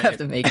and I don't have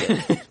to make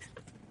it.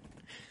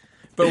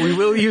 But we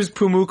will use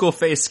Pumuckl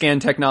face scan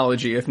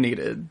technology if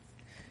needed.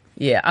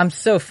 Yeah, I'm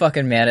so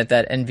fucking mad at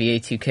that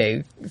NBA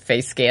 2K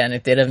face scan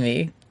it did of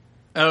me.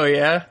 Oh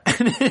yeah?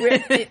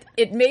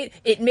 it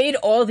made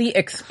all the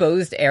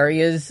exposed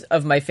areas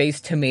of my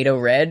face tomato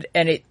red,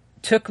 and it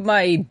took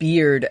my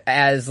beard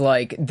as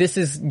like, this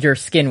is your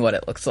skin what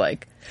it looks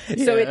like.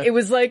 Yeah. So it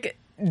was like,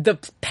 the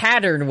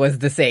pattern was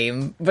the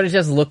same, but it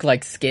just looked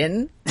like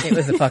skin. It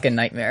was a fucking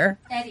nightmare.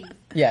 Eddie.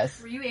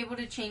 Yes. Were you able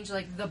to change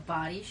like the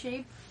body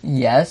shape?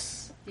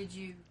 Yes. Did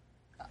you?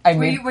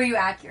 Were you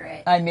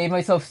accurate? I made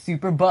myself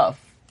super buff.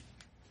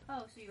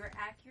 Oh, so you were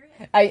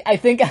accurate? I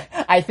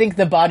think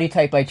the body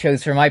type I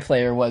chose for my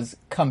player was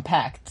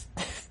compact.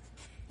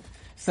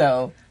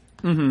 So.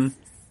 Mm-hmm.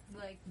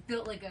 Like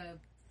built like a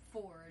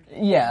Ford.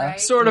 Yeah. Right?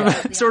 Sort of a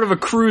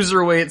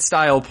cruiserweight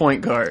style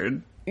point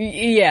guard.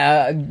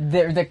 Yeah,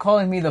 they're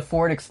calling me the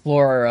Ford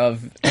Explorer of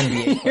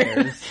NBA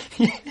players.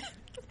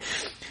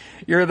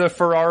 You're the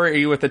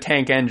Ferrari with a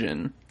tank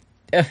engine.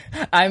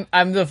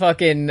 I'm the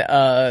fucking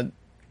the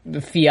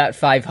Fiat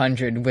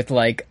 500 with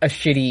like a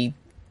shitty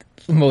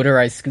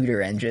motorized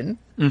scooter engine.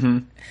 Mm-hmm.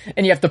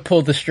 And you have to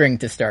pull the string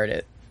to start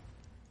it.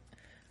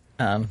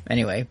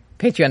 Anyway,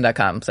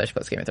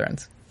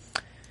 patreon.com/postgameofthrones.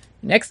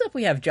 Next up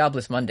we have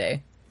Jobless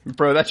Monday.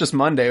 Bro, that's just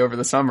Monday over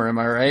the summer, am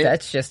I right?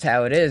 That's just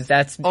how it is.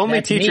 That's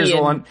teachers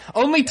me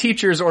only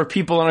teachers or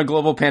people in a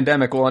global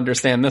pandemic will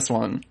understand this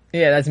one.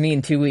 Yeah, that's me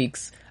in 2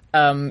 weeks.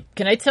 Can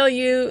I tell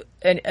you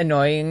an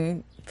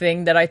annoying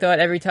thing that I thought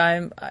every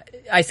time?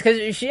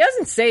 Because she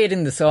doesn't say it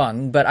in the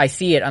song, but I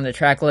see it on the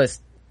track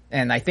list,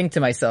 and I think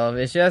to myself,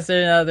 it's just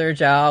another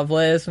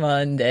jobless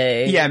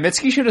Monday. Yeah,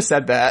 Mitski should have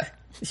said that.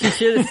 She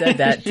should have said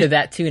that to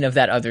that tune of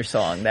that other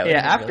song. That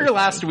after really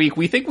last week,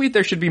 we think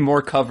there should be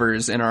more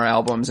covers in our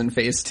albums in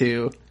Phase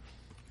 2.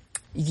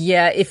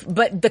 Yeah,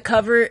 but the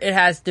cover, it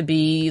has to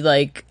be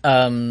like,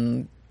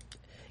 you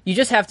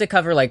just have to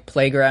cover like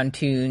playground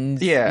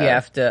tunes. Yeah. You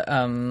have to,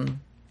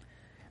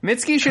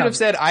 Mitski should have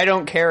said, I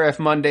don't care if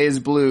Monday's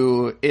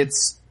blue,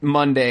 it's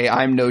Monday,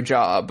 I'm no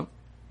job.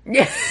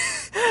 Yeah.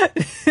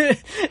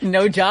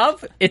 No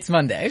job, it's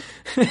Monday.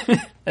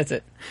 That's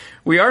it.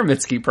 We are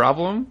Mitski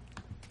problem.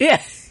 Yeah.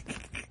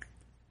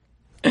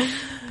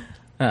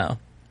 Oh.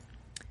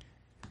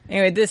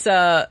 Anyway, this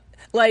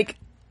like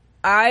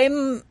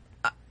I'm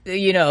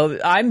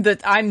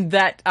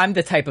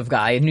the type of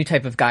guy, a new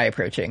type of guy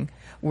approaching,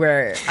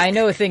 where I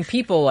know a thing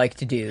people like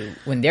to do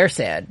when they're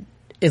sad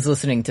is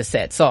listening to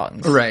sad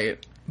songs. Right.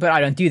 But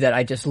I don't do that.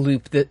 I just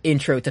loop the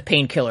intro to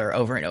Painkiller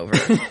over and over.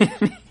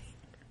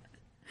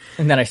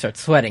 And then I start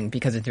sweating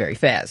because it's very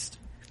fast.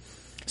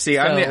 See,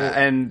 go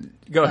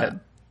ahead.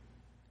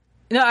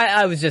 No,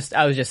 I was just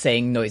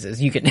saying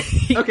noises. You can.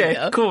 Okay,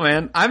 know. Cool,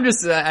 man. I'm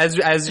just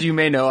as you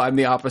may know, I'm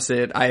the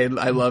opposite. I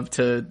love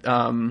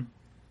to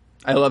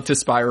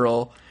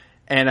spiral,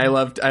 and I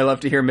love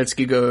to hear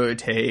Mitski go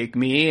 "Take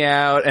Me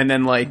Out," and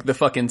then like the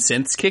fucking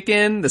synths kick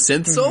in, the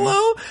synth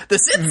solo,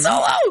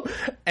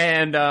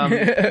 and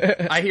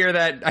I hear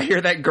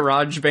that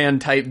garage band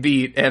type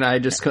beat, and I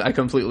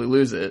completely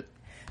lose it.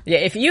 Yeah,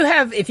 if you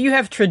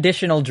have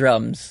traditional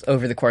drums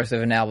over the course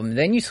of an album,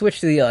 then you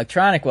switch to the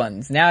electronic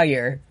ones. Now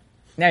you're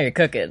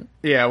cooking.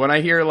 Yeah, when I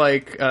hear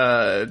like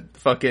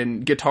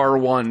fucking guitar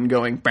one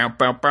going bow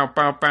bow bow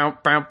bow bow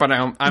bow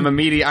bow,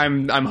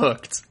 I'm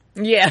hooked.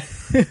 Yeah.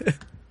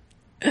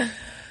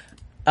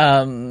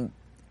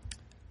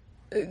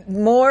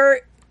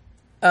 More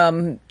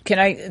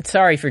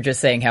sorry for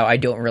just saying how I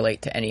don't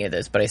relate to any of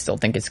this, but I still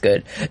think it's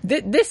good.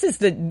 This is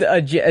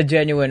a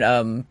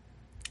genuine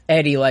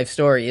Eddie life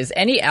story. Is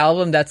any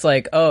album that's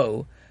like,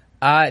 oh,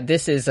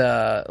 this is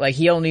like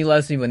he only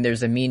loves me when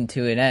there's a mean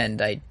to an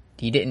end.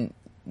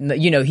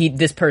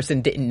 This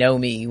person didn't know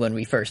me when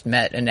we first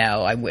met, and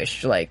now I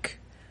wish like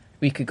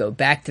we could go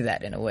back to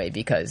that in a way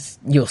because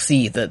you'll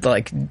see the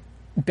like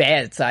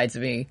bad sides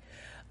of me.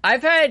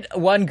 I've had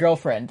one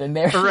girlfriend, and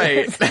there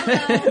right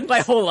my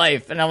whole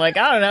life, and I'm like,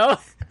 I don't know.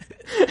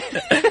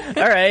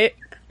 All right,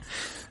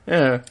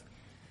 yeah.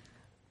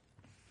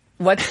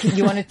 What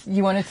you want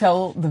to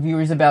tell the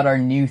viewers about our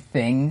new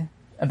thing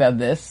about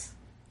this?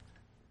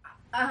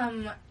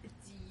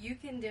 You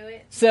can do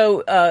it.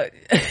 So,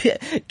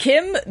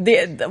 Kim,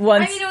 the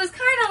one. I mean, it was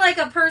kind of like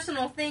a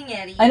personal thing,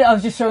 Eddie. I know. I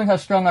was just showing how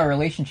strong our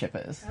relationship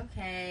is.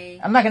 Okay.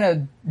 I'm not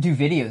gonna do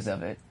videos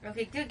of it.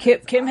 Okay,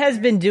 good. Kim has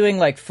been doing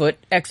like foot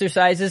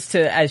exercises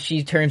to, as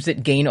she terms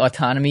it, gain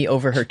autonomy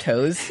over her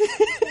toes,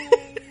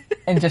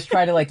 and just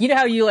try to like,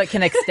 how you like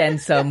can extend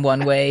some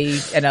one way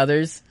and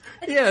others.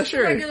 Yeah,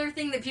 sure. It's a regular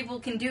thing that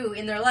people can do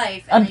in their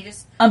life, and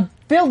I'm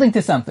building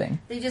to something.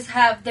 They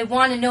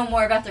want to know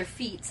more about their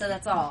feet, so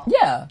that's all.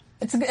 Yeah,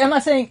 I'm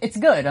not saying it's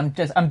good. I'm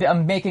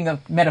making a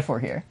metaphor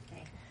here.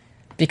 Okay.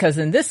 Because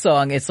in this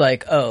song, it's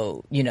like,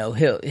 oh,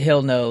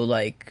 he'll know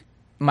like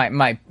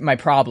my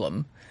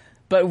problem.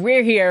 But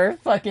we're here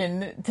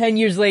fucking 10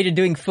 years later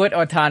doing foot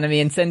autonomy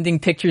and sending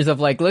pictures of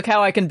like, look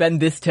how I can bend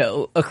this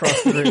toe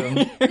across the room.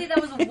 See, that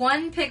was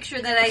one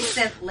picture that I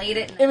sent late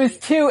at night. It was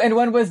two, and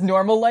one was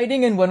normal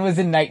lighting and one was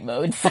in night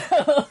mode, so.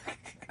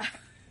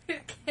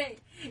 Okay.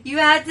 You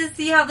had to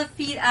see how the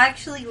feet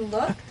actually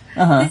look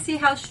to see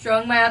how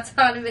strong my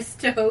autonomous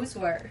toes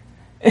were.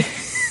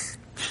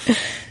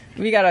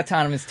 We got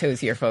autonomous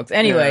toes here, folks.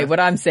 Anyway, What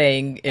I'm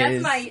saying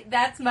is...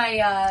 That's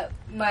my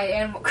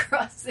Animal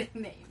Crossing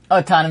name.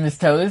 Autonomous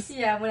toes?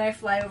 Yeah, when I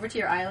fly over to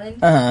your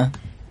island.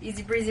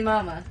 Easy breezy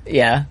mama.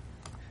 Yeah.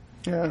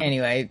 Yeah.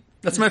 Anyway,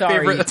 that's my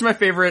favorite. That's my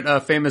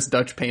favorite famous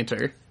Dutch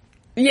painter.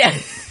 Yeah.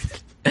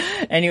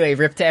 Anyway,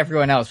 rip to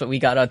everyone else, but we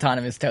got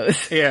autonomous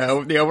toes.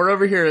 Yeah. We're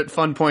over here at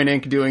Fun Point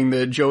Inc. doing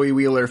the Joey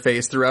Wheeler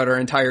face throughout our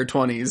entire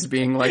 20s,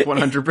 being like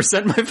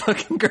 100% my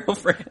fucking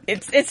girlfriend.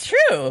 It's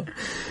true.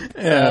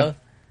 Yeah.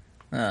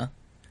 So,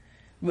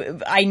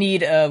 I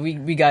need.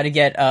 We got to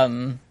get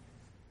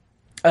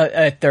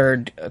a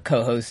third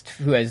co-host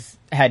who has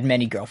had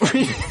many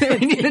girlfriends. We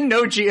need a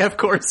no GF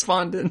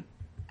correspondent.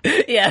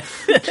 Yeah.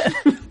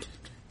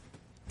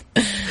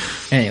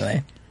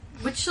 Anyway.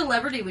 Which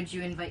celebrity would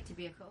you invite to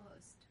be a co-host?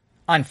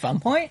 On Fun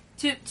Point?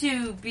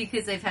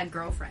 Because they've had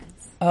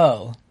girlfriends.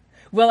 Oh.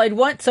 Well, I'd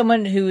want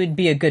someone who would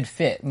be a good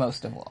fit,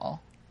 most of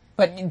all.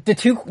 But the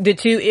two,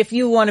 if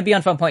you want to be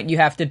on Fun Point, you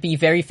have to be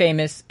very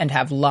famous and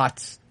have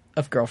lots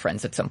of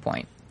girlfriends at some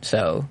point.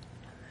 So,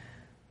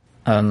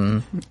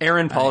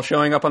 Aaron Paul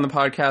showing up on the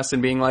podcast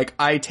and being like,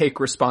 I take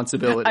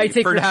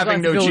responsibility for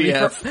having no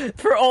GF.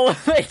 For all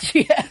of my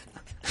GF.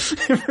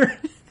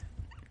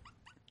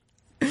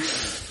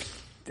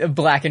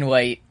 Black and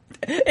white.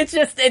 It's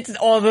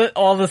all the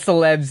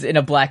celebs in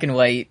a black and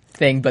white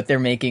thing, but they're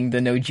making the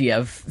no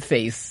GF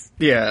face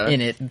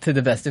in it to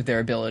the best of their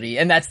ability.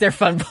 And that's their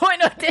fun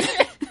point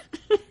audition.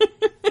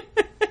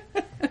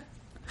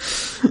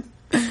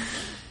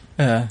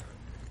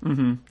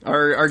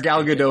 Our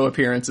Gal Gadot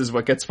appearance is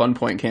what gets Fun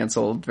Point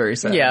canceled. Very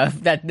sad. Yeah,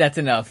 that's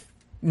enough.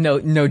 No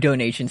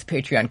donations.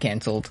 Patreon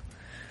canceled.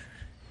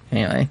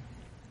 Anyway.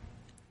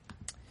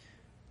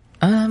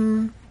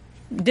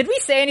 Did we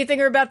say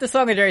anything about the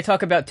song, or did I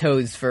talk about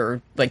toes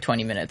for like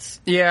 20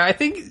 minutes? Yeah, I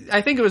think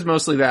it was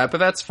mostly that, but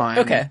that's fine.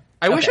 Okay.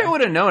 I wish I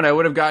would have known. I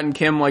would have gotten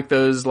Kim like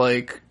those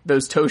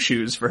toe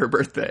shoes for her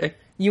birthday.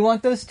 You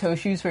want those toe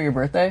shoes for your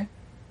birthday?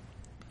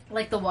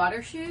 Like the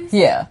water shoes?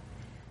 Yeah.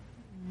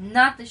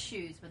 Not the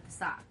shoes, but the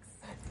socks.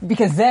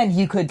 Because then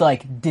you could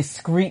like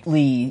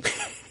discreetly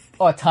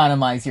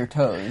autonomize your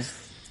toes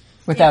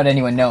without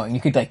anyone knowing.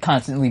 You could like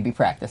constantly be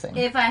practicing.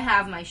 If I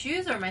have my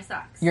shoes or my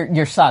socks?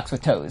 Your socks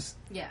with toes.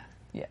 Yeah.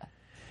 Yeah.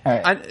 All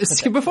right.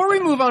 Before we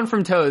move on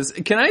from toes,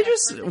 can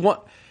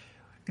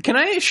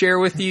I share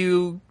with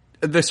you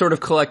the sort of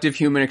collective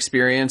human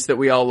experience that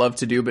we all love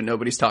to do, but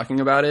nobody's talking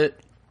about it?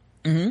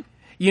 Mm-hmm.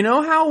 You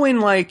know how when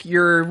like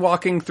you're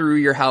walking through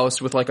your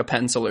house with like a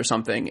pencil or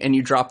something, and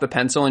you drop the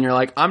pencil, and you're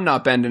like, "I'm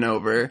not bending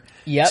over."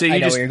 Yep, so I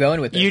know where you're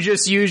going with this. You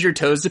just use your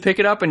toes to pick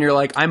it up, and you're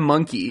like, "I'm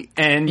monkey,"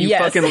 and you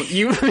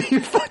you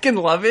fucking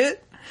love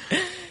it.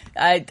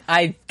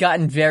 I've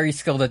gotten very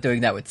skilled at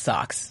doing that with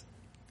socks.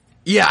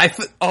 Yeah,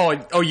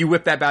 you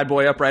whip that bad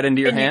boy up right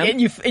into your hand,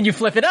 and you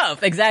flip it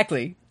up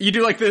exactly. You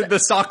do like the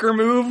soccer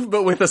move,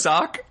 but with a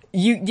sock.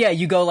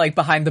 You go like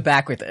behind the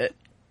back with it.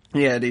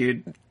 Yeah,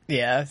 dude.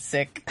 Yeah,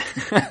 sick.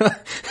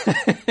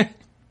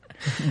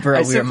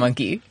 Bro, we're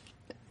monkey.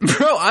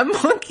 Bro, I'm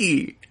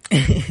monkey.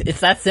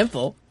 It's that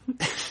simple.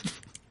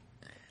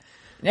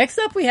 Next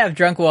up, we have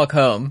Drunk Walk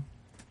Home.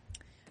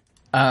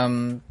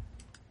 So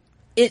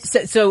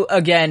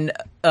again,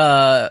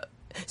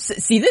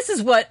 see, this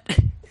is what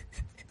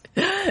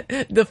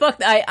the fuck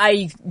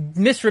I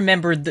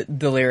misremembered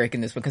the lyric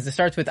in this one because it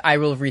starts with "I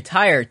will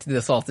retire to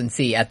the Salton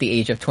Sea at the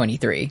age of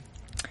 23."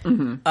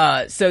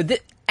 Mm-hmm. So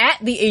at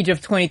the age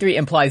of 23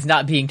 implies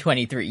not being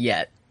 23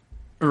 yet,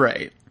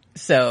 right?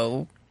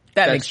 So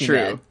that's makes me true.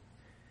 Mad.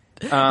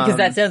 Because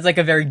that sounds like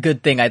a very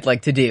good thing I'd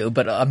like to do,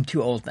 but I'm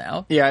too old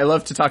now. Yeah, I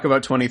love to talk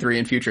about 23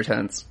 in future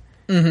tense.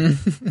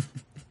 Mm-hmm.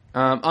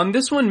 On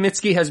this one,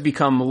 Mitski has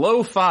become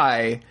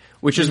lo-fi,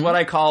 which is what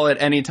I call it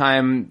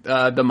anytime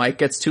the mic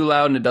gets too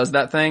loud and it does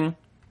that thing.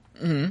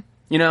 Mm-hmm.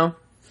 You know?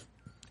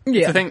 Yeah.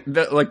 It's the thing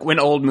that, like, when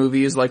old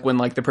movies, like, when,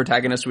 like, the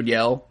protagonist would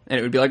yell, and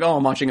it would be like, oh,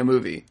 I'm watching a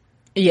movie.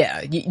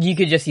 Yeah, you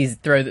could just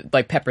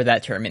pepper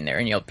that term in there,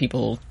 and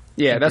people...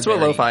 Yeah, that's what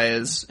lo-fi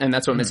is, and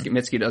that's what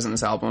Mitski does in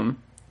this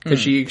album. Because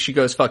she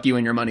goes, fuck you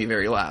and your money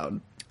very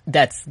loud.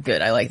 That's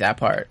good, I like that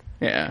part.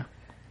 Yeah.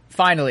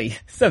 Finally,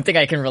 something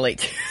I can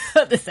relate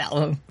to this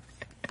album.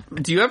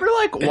 Do you ever,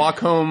 like, walk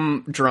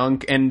home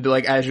drunk and,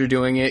 like, as you're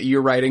doing it,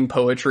 you're writing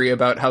poetry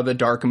about how the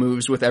dark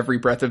moves with every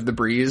breath of the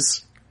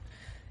breeze?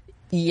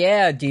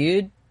 Yeah,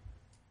 dude.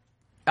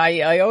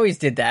 I always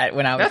did that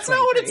when I was That's 23.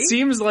 Not what it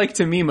seems like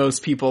to me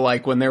most people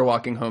like when they're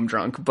walking home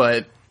drunk,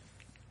 but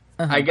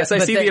I guess I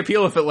see the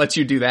appeal if it lets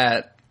you do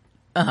that.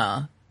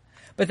 Uh-huh.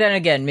 But then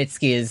again,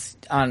 Mitski is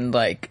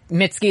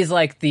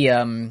like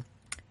the,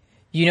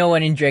 you know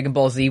when in Dragon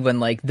Ball Z when,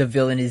 like, the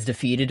villain is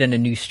defeated and a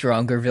new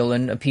stronger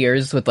villain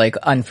appears with, like,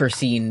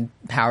 unforeseen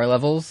power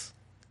levels?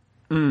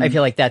 I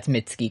feel like that's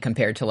Mitski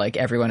compared to, like,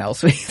 everyone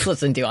else we've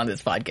listened to on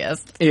this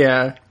podcast.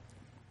 Yeah.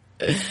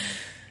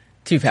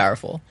 Too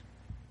powerful.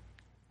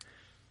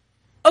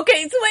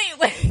 Okay, so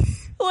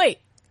wait.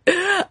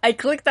 I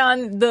clicked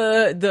on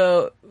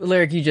the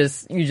lyric you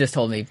just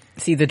told me.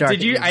 See the dark.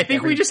 Did you? I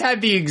think we just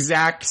had the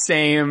exact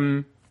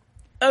same.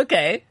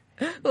 Okay,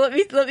 let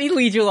me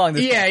lead you along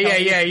this.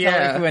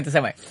 Yeah. We went the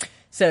same way.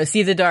 So,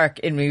 see the dark,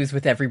 it moves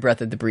with every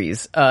breath of the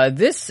breeze.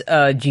 This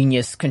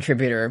genius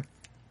contributor,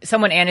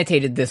 someone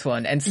annotated this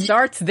one and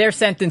starts their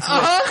sentence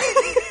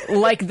with,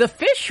 like the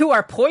fish who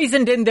are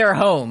poisoned in their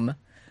home.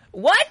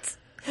 What?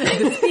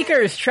 The speaker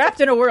is trapped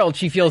in a world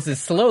she feels is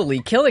slowly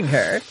killing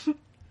her.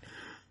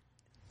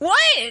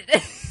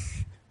 What?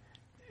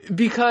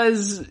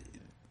 Because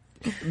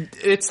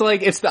it's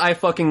the I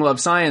fucking love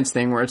science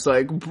thing where it's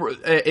like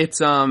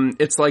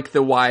it's like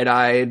the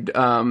wide-eyed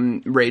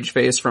rage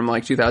face from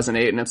like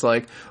 2008 and it's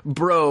like,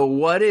 bro,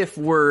 what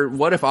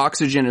if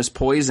oxygen is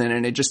poison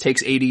and it just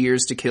takes 80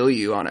 years to kill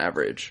you on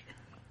average?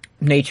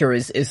 Nature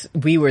is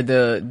we were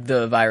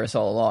the virus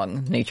all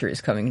along. Nature is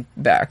coming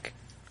back.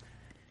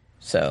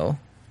 So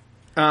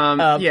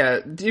yeah,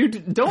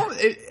 dude,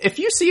 if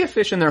you see a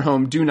fish in their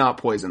home, do not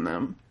poison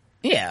them.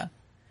 Yeah.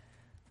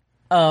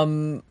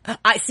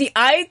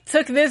 I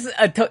took this,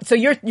 so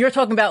you're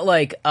talking about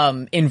like,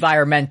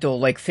 environmental,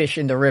 like fish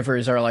in the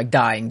rivers are like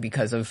dying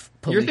because of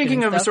pollution. You're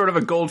thinking and of a stuff. sort of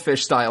a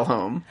goldfish style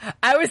home.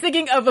 I was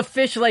thinking of a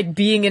fish like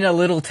being in a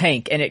little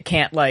tank and it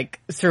can't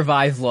like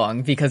survive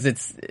long because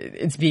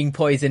it's being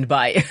poisoned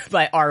by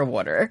our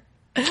water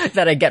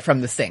that I get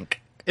from the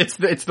sink. It's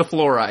the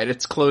fluoride.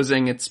 It's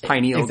closing its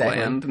pineal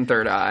gland and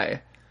third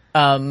eye.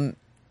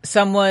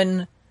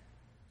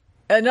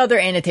 Another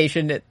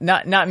annotation,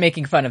 not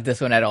making fun of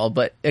this one at all,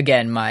 but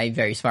again, my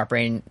very smart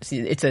brain,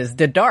 it says,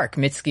 the dark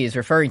Mitski is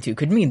referring to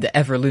could mean the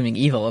ever-looming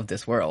evil of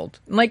this world.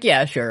 I'm like,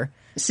 yeah, sure.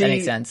 That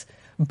makes sense.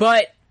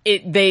 But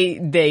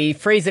they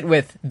phrase it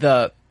with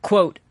the,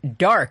 quote,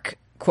 dark,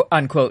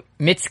 unquote,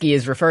 Mitski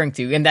is referring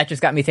to, and that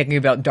just got me thinking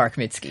about Dark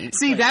Mitski.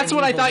 See, that's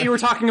what I thought you were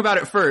talking about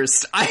at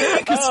first.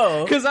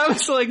 Because I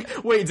was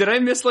like, wait, did I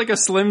miss like a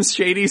Slim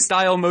Shady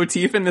style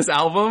motif in this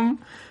album?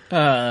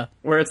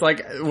 Where it's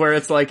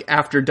like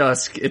after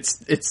dusk,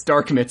 it's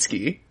Dark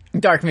Mitski.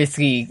 Dark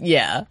Mitski,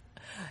 yeah.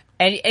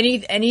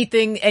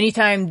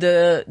 Anytime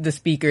the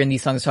speaker in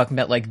these songs is talking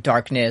about like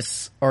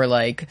darkness or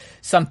like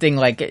something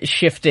like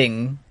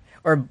shifting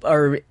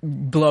or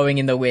blowing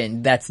in the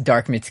wind, that's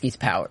Dark Mitski's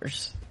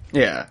powers.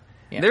 Yeah.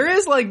 There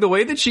is like the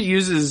way that she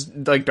uses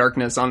like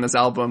darkness on this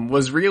album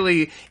was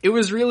really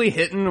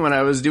hitting when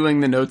I was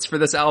doing the notes for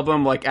this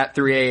album, like at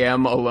 3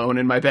 a.m. alone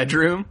in my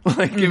bedroom.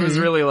 Like it was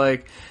really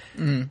like,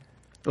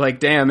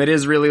 like, damn, it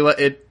is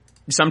really,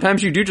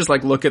 sometimes you do just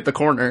like look at the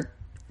corner.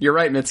 You're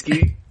right,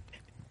 Mitski.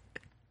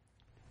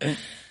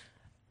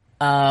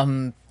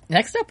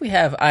 Next up we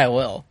have I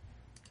Will.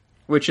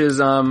 Which is,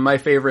 my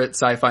favorite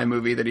sci-fi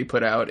movie that he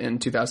put out in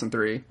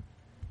 2003.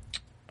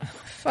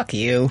 Fuck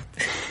you.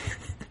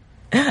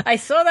 I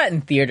saw that in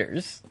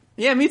theaters.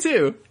 Yeah, me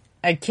too.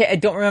 I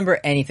don't remember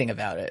anything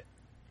about it.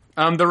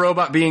 The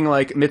robot being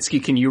like,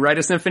 Mitski, can you write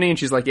a symphony? And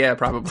she's like, yeah,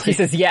 probably. She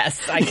says,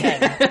 yes, I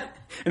can.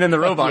 And then the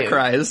robot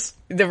cries.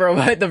 The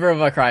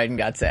robot cried and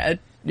got sad.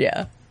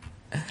 Yeah.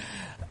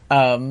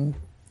 Mitski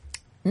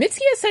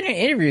has said in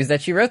interviews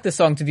that she wrote the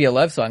song to be a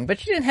love song, but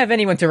she didn't have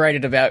anyone to write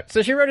it about,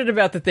 so she wrote it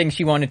about the things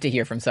she wanted to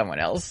hear from someone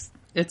else.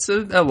 It's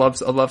a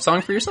love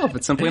song for yourself.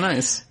 It's simply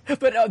nice.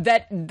 But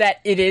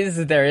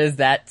there is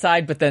that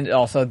side, but then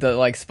also the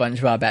like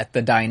SpongeBob at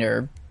the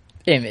diner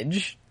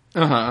image.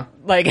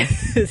 Like,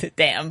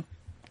 damn.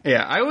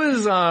 Yeah, I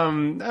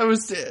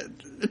was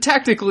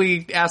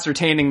tactically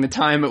ascertaining the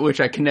time at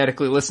which I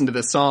kinetically listen to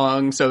the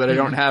song so that I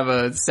don't have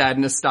a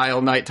sadness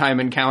style nighttime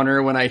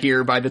encounter when I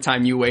hear by the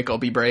time you wake I'll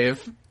be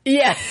brave.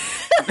 Yeah.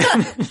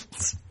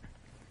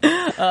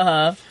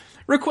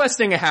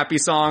 Requesting a happy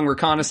song,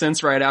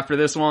 Reconnaissance, right after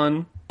this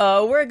one.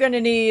 We're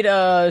gonna need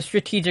a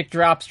strategic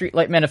drop,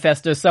 Streetlight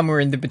Manifesto somewhere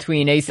in the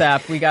between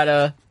ASAP. We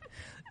gotta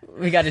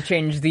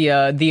change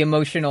the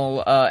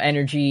emotional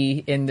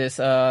energy in this.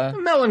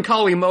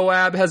 Melancholy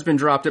Moab has been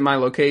dropped at my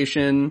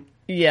location.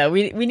 Yeah,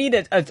 we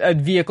need a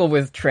vehicle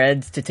with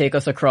treads to take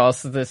us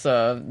across this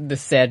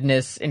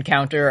sadness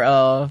encounter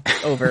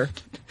over.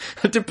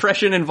 A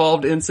depression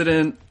involved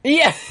incident.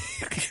 Yeah.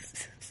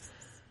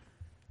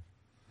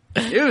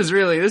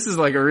 This is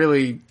like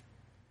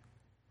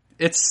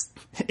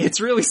it's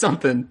really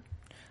something.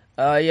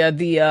 Yeah,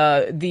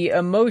 the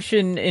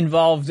emotion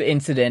involved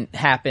incident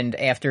happened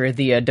after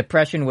the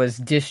depression was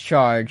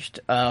discharged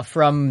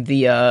from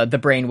the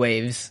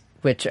brainwaves,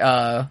 which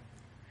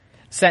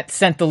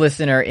sent the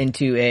listener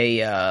into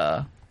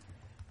a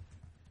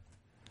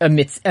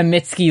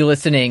Mitski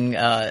listening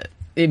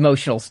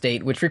emotional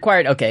state, which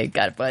required got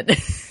it, but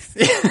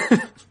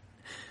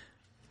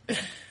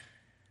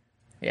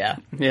yeah.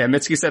 Yeah,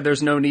 Mitski said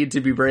there's no need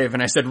to be brave,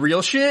 and I said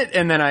real shit,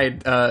 and then I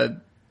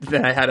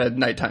had a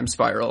nighttime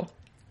spiral.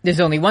 There's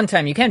only one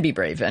time you can be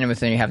brave, and it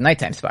was when you have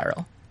nighttime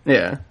spiral.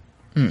 Yeah.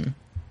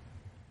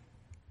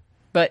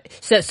 But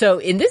so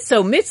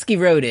Mitski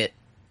wrote it.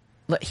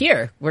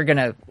 Here, we're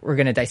gonna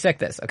dissect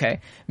this, okay?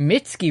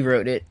 Mitski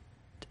wrote it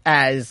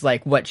as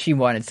like what she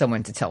wanted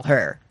someone to tell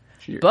her.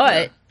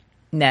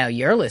 Now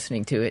you're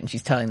listening to it and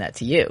she's telling that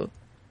to you.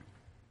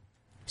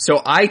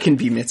 So I can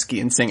be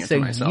Mitski and sing it to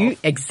myself.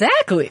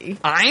 Exactly.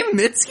 I'm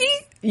Mitski?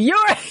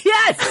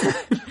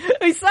 Yes!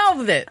 We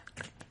solved it.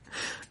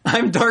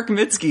 I'm Dark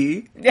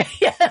Mitski.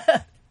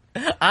 Yeah.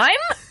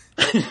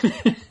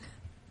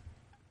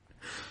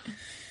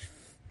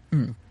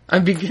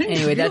 I'm beginning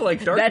to feel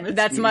like Dark Mitski.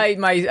 That's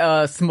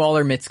my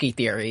smaller Mitski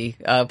theory.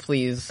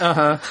 Please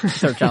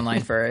search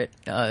online for it.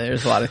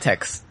 There's a lot of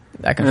text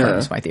that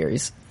confirms my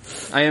theories.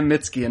 I am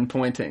Mitski and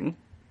pointing.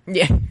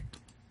 Yeah.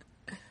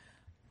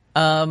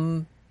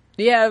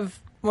 Do you have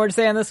more to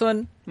say on this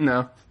one?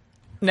 No.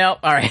 No?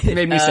 Alright. It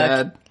made me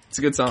sad. It's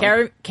a good song.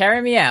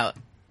 Carry me out.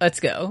 Let's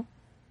go.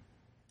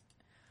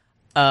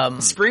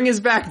 Spring is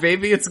back,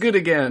 baby. It's good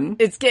again.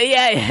 It's good.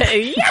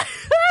 Yeah.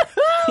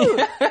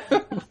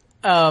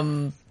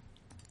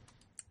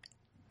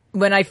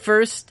 When I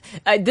first,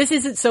 this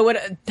isn't, so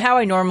how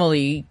I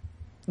normally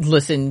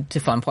listen to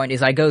Fun Point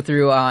is I go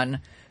through on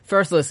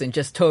first listen,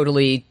 just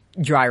totally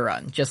dry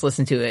run, just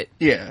listen to it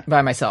Yeah.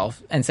 by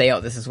myself and say,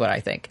 oh, this is what I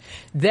think.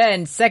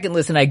 Then second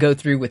listen, I go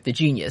through with the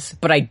Genius,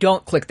 but I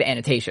don't click the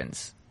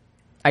annotations.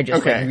 I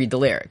just like, read the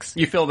lyrics.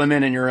 You fill them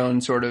in your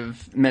own sort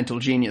of mental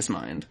genius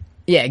mind.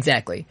 Yeah,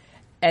 exactly.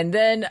 And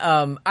then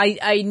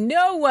I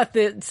know what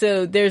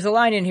so there's a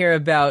line in here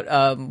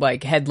about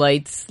like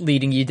headlights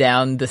leading you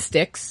down the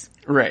sticks.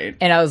 Right.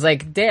 And I was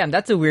like, damn,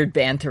 that's a weird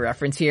band to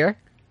reference here.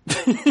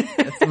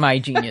 That's my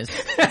Genius.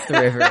 That's the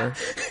river.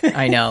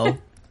 I know.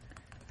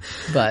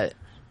 But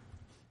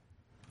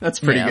that's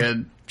pretty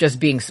good. Just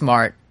being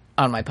smart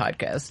on my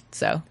podcast,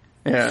 so.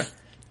 Yeah.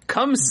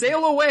 Come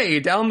sail away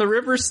down the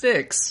river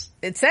Styx.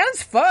 It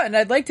sounds fun.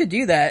 I'd like to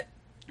do that.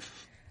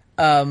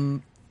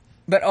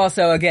 But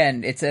also,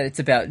 again, it's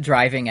about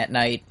driving at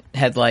night,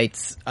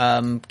 headlights.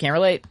 Can't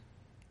relate.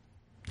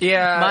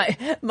 Yeah.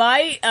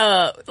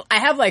 I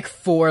have like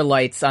 4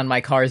 lights on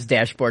my car's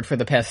dashboard for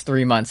the past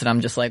 3 months, and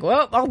I'm just like,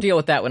 well, I'll deal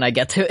with that when I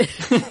get to it.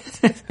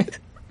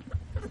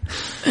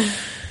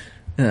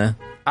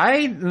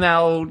 I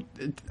now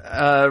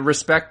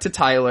respect to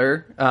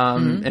Tyler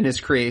and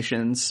his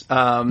creations.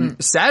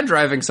 Sad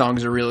driving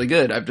songs are really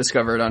good. I've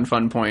discovered on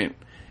Funpoint,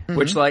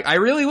 which like I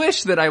really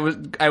wish that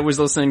I was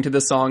listening to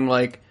this song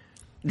like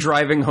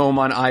driving home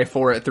on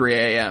I-4 at 3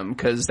 a.m.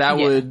 because that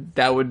would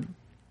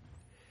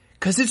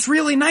because it's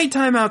really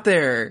nighttime out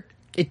there.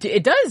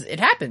 It does. It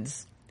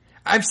happens.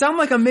 I sound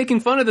like I'm making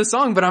fun of the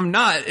song, but I'm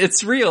not.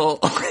 It's real.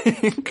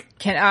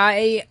 Can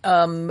I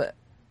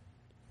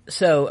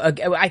So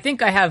I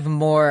think I have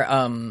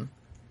more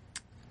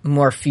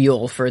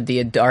fuel for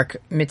the Dark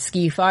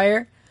Mitski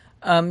fire.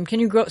 Can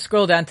you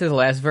scroll down to the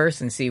last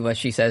verse and see what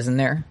she says in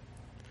there?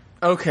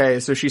 Okay,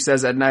 so she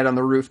says, at night on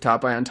the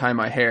rooftop I untie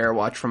my hair,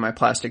 watch from my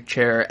plastic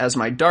chair as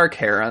my dark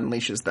hair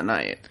unleashes the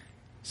night.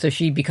 So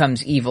she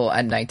becomes evil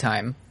at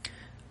nighttime.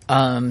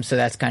 So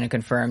that's kind of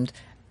confirmed.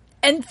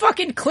 And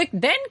fucking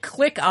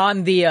click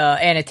on the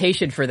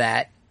annotation for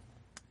that.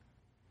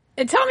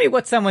 And tell me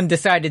what someone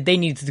decided they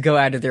needed to go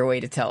out of their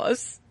way to tell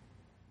us.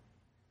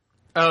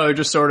 Oh,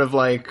 just sort of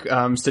like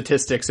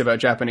statistics about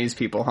Japanese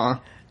people, huh?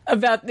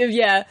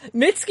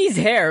 Mitsuki's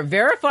hair,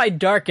 verified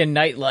dark and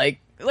night-like.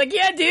 Like,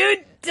 yeah,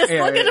 dude, just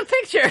look at a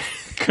picture.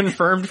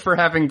 Confirmed for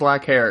having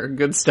black hair.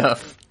 Good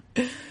stuff.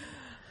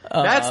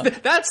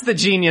 That's the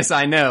genius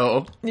I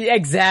know.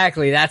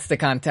 Exactly, that's the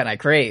content I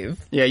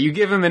crave. Yeah, you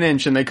give them an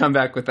inch and they come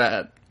back with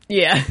that.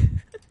 Yeah.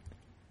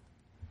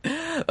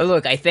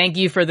 Look, I thank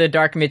you for the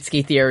Dark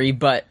Mitsuki theory,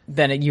 but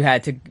then you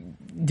had to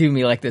do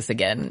me like this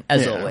again,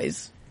 as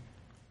always.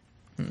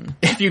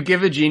 If you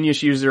give a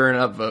genius user an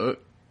upvote.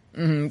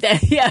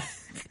 Yeah.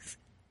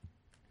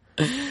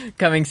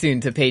 Coming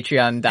soon to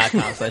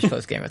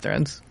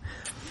patreon.com/postgameofthrones.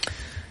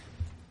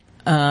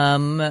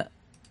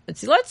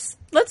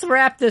 Let's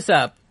wrap this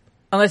up.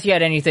 Unless you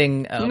had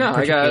anything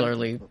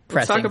particularly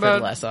pressing for the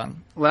last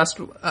song.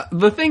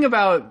 The thing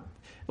about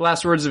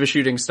Last Words of a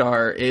Shooting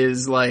Star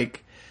is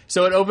like,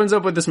 so it opens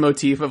up with this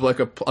motif of like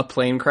a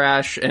plane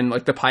crash and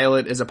like the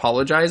pilot is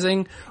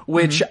apologizing,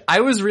 which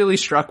I was really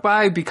struck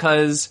by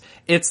because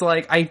it's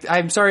like,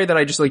 I'm sorry that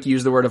I just like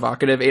use the word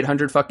evocative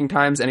 800 fucking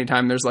times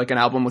anytime there's like an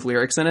album with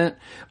lyrics in it.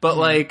 But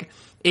like,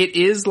 it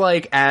is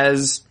like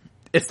it's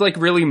like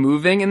really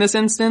moving in this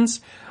instance,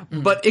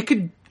 but it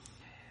could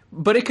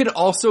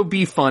also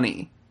be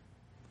funny.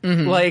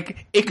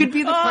 Like, it could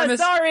be the premise.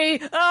 Sorry.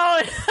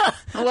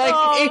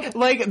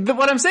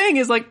 What I'm saying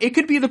is, like, it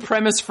could be the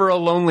premise for a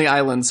Lonely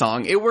Island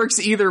song. It works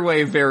either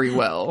way very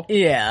well.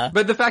 Yeah.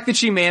 But the fact that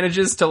she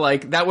manages to,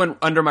 like, that went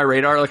under my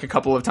radar, like, a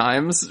couple of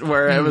times,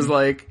 where I was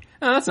like,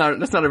 oh, that's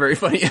not a very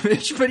funny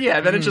image. But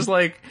yeah, then it's just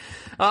like,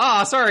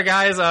 sorry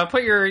guys,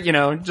 put your,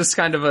 just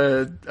kind of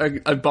a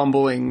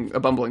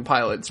bumbling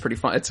pilot. It's pretty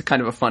fun. It's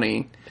kind of a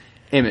funny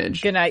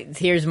image. Good night.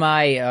 Here's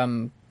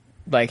my,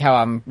 like how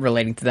I'm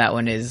relating to that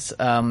one is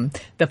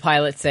the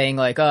pilot saying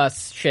like, oh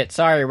shit,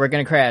 sorry, we're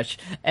gonna crash,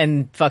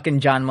 and fucking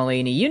John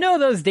Mulaney, you know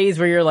those days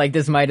where you're like,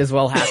 this might as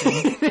well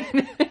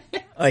happen.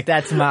 Like,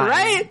 that's mine.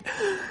 Right?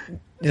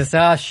 Just,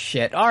 oh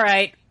shit,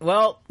 alright,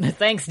 well,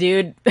 thanks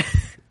dude.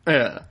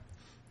 Yeah.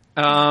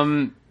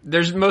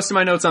 There's most of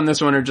my notes on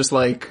this one are just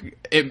like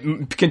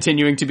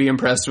continuing to be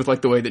impressed with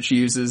like the way that she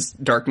uses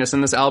darkness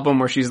in this album,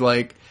 where she's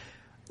like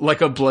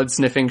a blood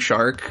sniffing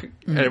shark,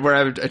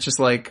 where it's just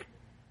like,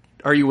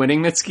 are you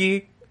winning,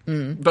 Mitsuki?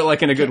 But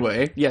like in a good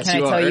way. Yes,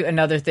 you are. Can I tell you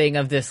another thing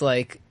of this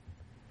like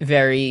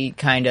very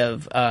kind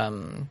of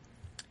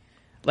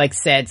like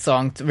sad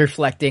song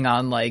reflecting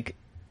on like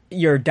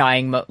your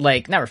dying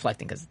like not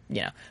reflecting because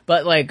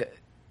but like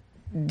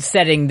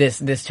setting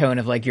this tone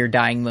of like your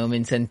dying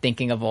moments and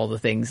thinking of all the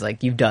things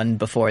like you've done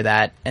before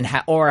that and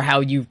how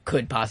you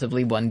could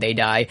possibly one day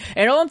die.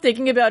 And all I'm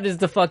thinking about is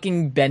the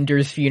fucking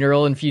Bender's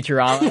funeral in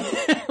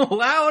Futurama.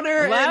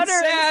 Louder and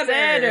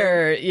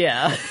sadder.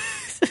 Yeah.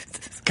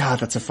 God,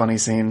 that's a funny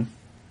scene.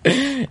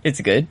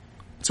 It's good.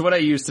 It's what I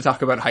use to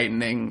talk about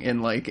heightening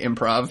in like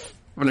improv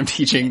when I'm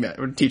teaching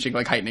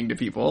like heightening to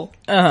people.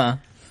 Can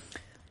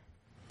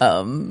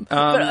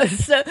I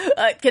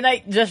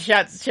just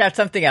shout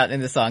something out in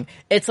the song?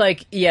 It's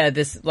like, yeah,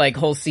 this like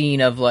whole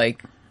scene of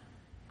like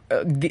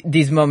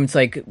these moments,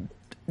 like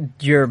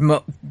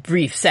your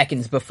brief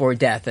seconds before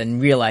death,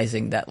 and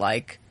realizing that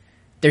like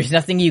there's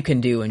nothing you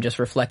can do, and just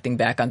reflecting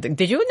back on things.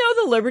 Did you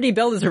know the Liberty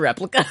Bell is a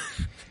replica?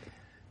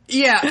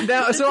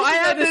 Yeah. So I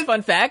had this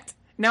fun fact.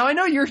 Now I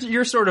know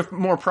you're sort of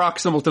more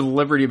proximal to the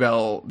Liberty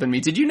Bell than me.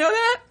 Did you know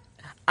that?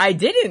 I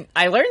didn't.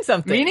 I learned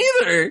something. Me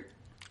neither.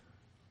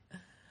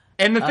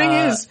 And the thing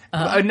is,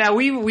 now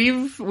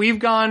we've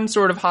gone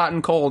sort of hot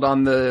and cold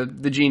on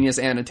the Genius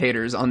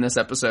annotators on this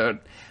episode.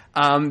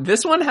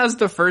 This one has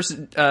the first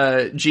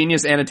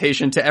Genius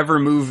annotation to ever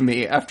move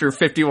me after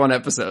 51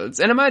 episodes.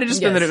 And it might have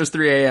just been that it was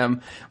 3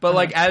 a.m. But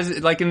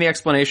like in the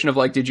explanation of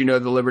like, did you know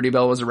the Liberty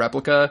Bell was a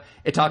replica?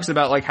 It talks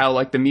about like how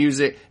like the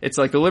music, it's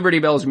like the Liberty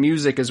Bell's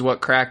music is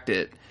what cracked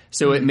it.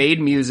 So it made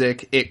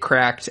music, it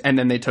cracked, and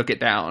then they took it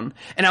down.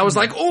 And I was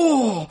like,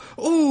 oh,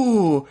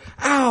 ooh,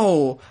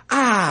 ow,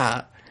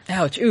 ah.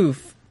 Ouch,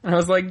 oof. And I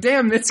was like,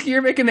 damn, Mitsuki,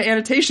 you're making the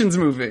annotations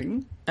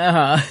moving.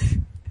 That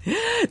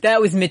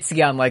was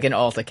Mitsuki on like an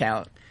alt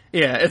account.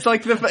 Yeah, it's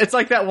like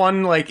that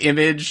one like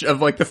image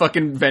of like the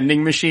fucking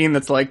vending machine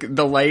that's like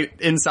the light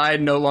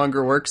inside no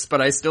longer works,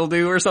 but I still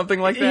do, or something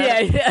like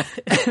that. Yeah.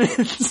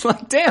 It's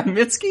like, damn,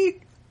 Mitsuki.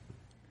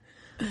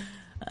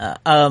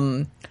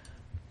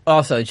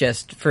 Also,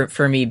 just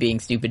for me being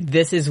stupid,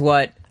 this is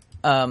what,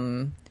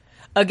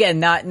 again,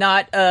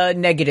 not a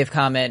negative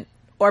comment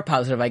or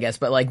positive, I guess,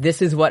 but like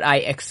this is what I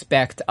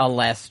expect a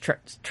last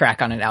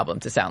track on an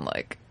album to sound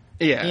like.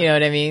 Yeah, you know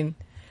what I mean.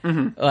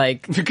 Mm-hmm.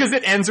 Like, because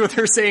it ends with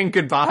her saying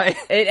goodbye.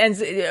 It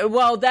ends.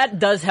 Well, that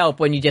does help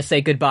when you just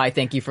say goodbye.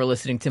 Thank you for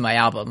listening to my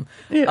album.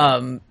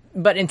 Yeah.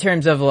 But in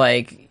terms of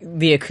like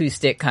the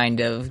acoustic kind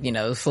of, you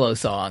know, slow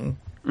song,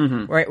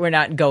 we're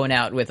not going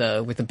out with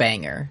a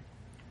banger,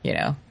 you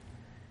know.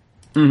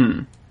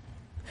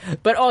 Mm-hmm.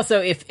 But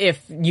also,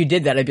 if you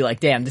did that, I'd be like,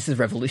 damn, this is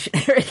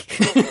revolutionary.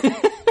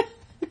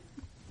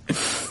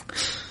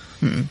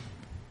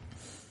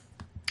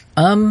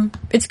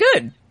 It's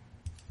good.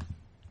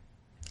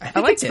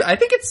 I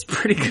think it's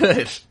pretty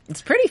good.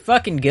 It's pretty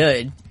fucking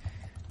good.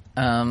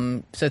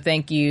 So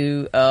thank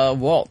you,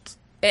 Walt.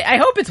 I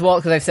hope it's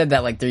Walt because I've said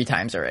that like 3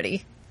 times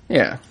already.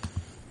 Yeah.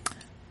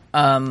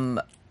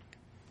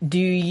 Do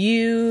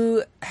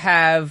you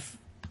have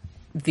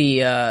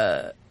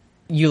the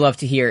You Love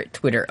to Hear It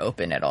Twitter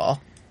open at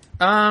all?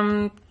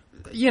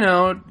 You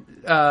know,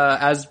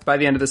 as by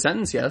the end of the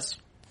sentence, yes.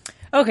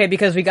 Okay,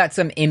 because we got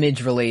some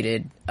image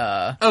related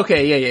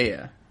okay,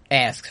 yeah.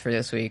 asks for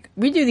this week.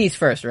 We do these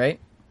first, right?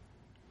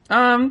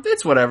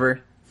 It's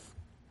whatever.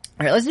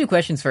 Alright, let's do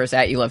questions first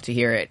at You Love to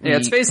Hear It. Yeah,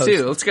 it's phase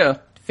 2. Let's go.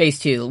 Phase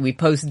 2. We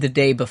posted the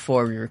day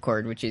before we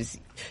record, which is...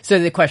 So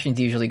the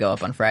questions usually go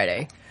up on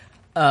Friday.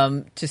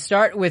 To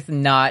start with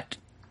not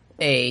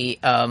a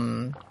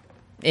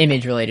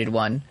image-related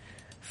one,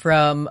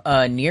 from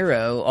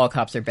Nero, All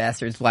Cops Are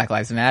Bastards, Black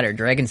Lives Matter,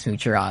 Dragon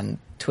Smoocher on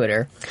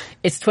Twitter.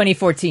 It's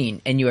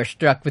 2014, and you are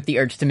struck with the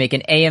urge to make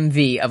an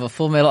AMV of a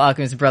Full Metal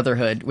Alchemist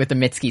Brotherhood with a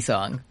Mitsuki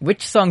song.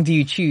 Which song do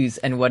you choose,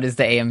 and what is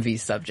the AMV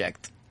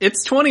subject?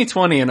 It's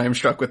 2020, and I'm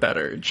struck with that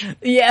urge.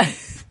 Yeah.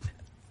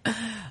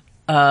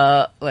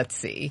 Let's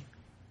see.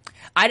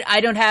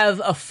 I don't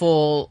have a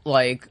full,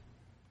 like...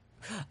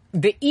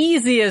 The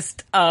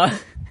easiest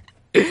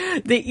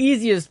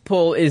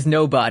pull is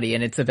Nobody,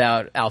 and it's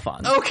about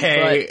Alphonse.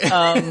 Okay.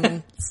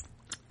 But,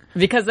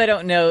 because I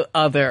don't know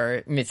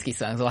other Mitsuki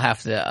songs, I'll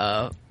have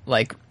to,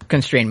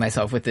 constrain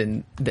myself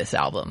within this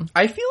album.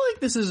 I feel like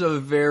this is a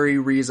very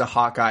Riza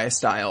Hawkeye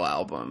style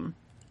album.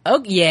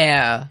 Oh,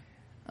 yeah.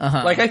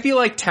 Uh-huh. Like, I feel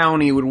like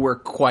Townie would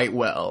work quite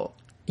well.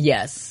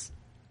 Yes.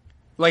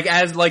 Like,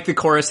 as, like, the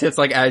chorus hits,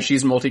 like, as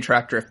she's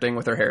multi-track drifting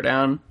with her hair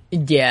down.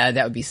 Yeah,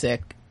 that would be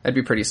sick. That'd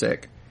be pretty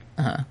sick.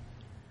 Uh-huh.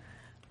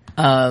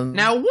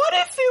 Now, what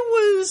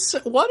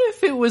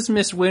if it was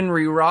Miss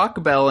Winry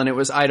Rockbell and it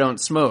was I Don't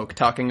Smoke,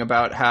 talking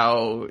about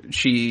how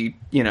she,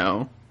 you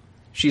know,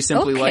 she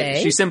simply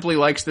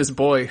likes this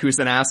boy who's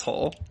an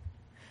asshole.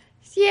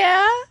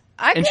 Yeah.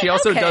 And she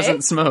also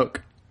doesn't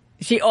smoke.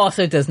 She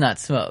also does not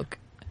smoke.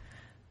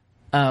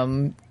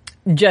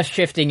 Just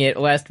shifting it,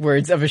 last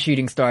words of a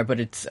shooting star, but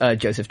it's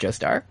Joseph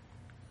Joestar.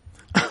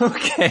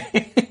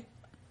 Okay.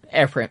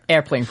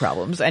 Airplane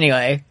problems.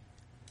 Anyway.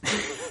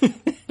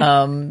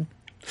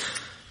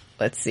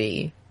 Let's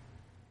see.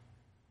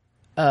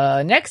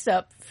 Next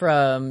up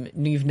from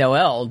Neve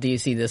Noel, do you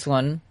see this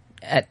one?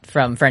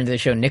 From friend of the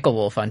show Nickel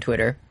Wolf on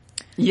Twitter.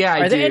 Yeah,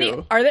 I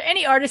do. Are there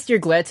any artists you're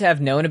glad to have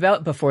known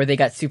about before they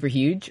got super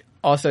huge?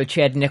 Also,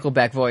 Chad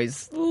Nickelback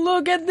voice.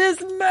 Look at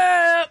this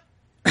map!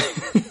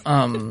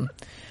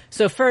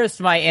 So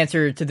first, my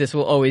answer to this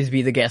will always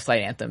be the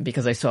Gaslight Anthem,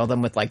 because I saw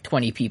them with like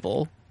 20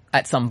 people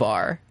at some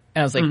bar.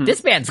 And I was like,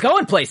 this band's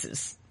going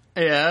places!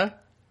 Yeah.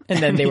 And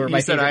then they were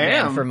my favorite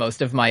band for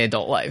most of my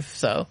adult life,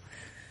 so...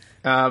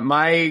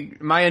 My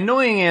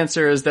annoying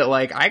answer is that,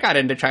 like, I got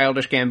into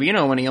Childish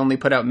Gambino when he only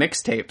put out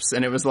mixtapes,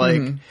 and it was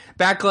like,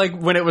 back, like,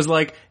 when it was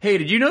like, hey,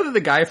 did you know that the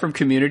guy from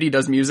Community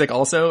does music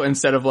also?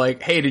 Instead of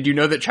like, hey, did you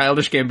know that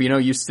Childish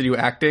Gambino used to do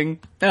acting?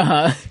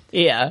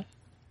 Yeah.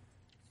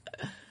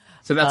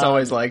 So that's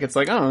always like, it's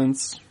like, oh,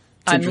 it's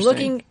I'm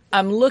looking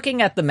I'm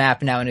looking at the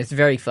map now, and it's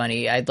very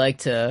funny. I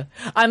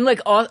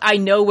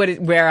know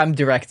where I'm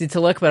directed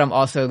to look, but I'm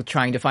also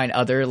trying to find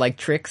other like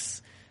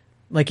tricks.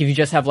 Like if you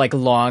just have like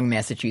long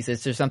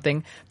Massachusetts or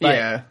something. But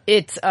Yeah.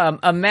 it's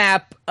a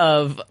map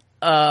of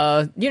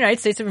United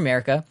States of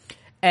America,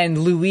 and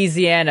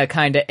Louisiana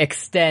kind of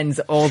extends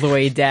all the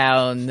way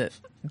down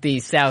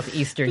the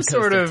southeastern coast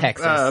Sort of of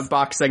Texas,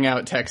 boxing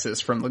out Texas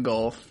from the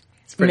Gulf.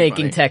 It's pretty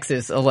making funny.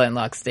 Texas a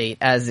landlocked state,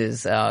 as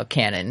is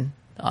canon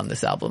on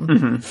this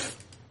album.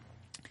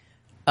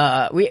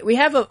 Mm-hmm. We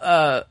have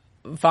a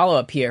follow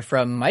up here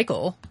from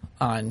Michael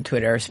on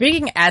Twitter.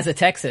 Speaking as a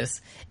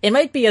Texas, it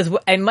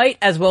might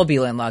as well be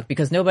landlocked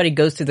because nobody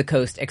goes to the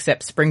coast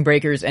except spring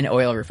breakers and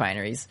oil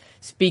refineries.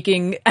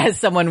 Speaking as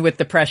someone with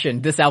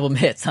depression, this album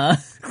hits, huh?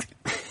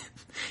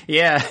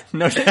 Yeah,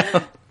 no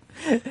doubt.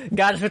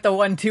 Got us with the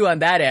 1-2 on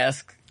that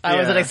ask. I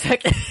wasn't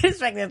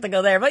expecting it to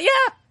go there, but yeah,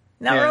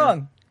 not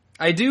wrong.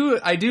 I do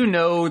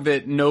know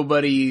that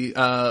nobody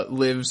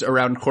lives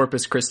around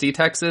Corpus Christi,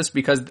 Texas,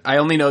 because I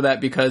only know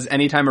that because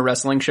anytime a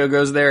wrestling show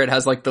goes there, it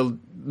has like the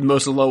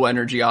most low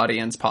energy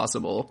audience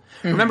possible.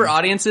 Mm-hmm. Remember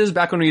audiences?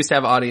 Back when we used to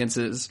have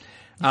audiences,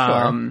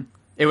 Sure.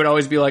 It would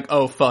always be like,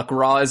 oh fuck,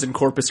 Raw is in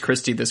Corpus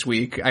Christi this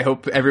week. I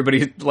hope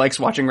everybody likes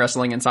watching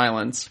wrestling in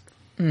silence.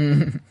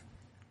 Can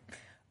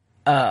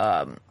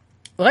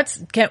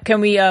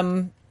we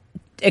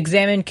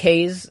examine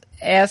Kay's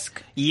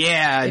ask?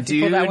 Yeah, if dude.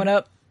 you pull that one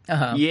up.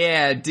 Uh-huh.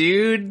 Yeah,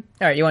 dude.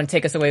 All right, you want to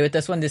take us away with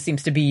this one? This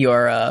seems to be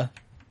your,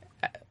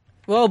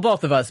 well,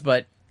 both of us,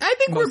 but I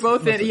think we're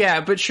both in.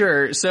 Yeah, but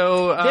sure.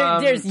 So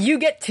there's you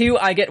get 2,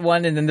 I get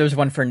 1, and then there's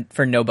one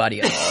for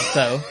nobody at all.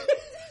 So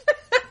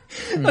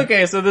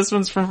okay, so this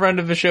one's from friend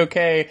of the show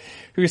Kay,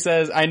 who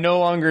says, "I no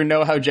longer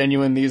know how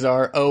genuine these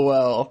are. Oh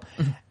well."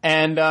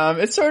 And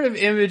it's sort of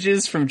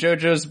images from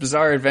JoJo's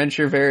Bizarre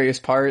Adventure, various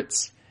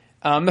parts.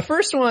 The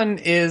first one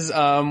is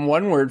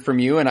one word from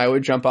you, and I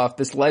would jump off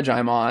this ledge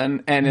I'm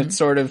on, and it's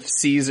sort of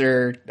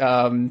Caesar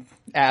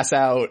ass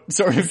out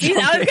sort of.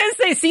 I was gonna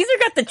say Caesar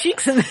got the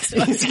cheeks in this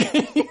one.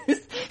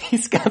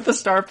 He's got the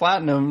star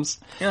platinums.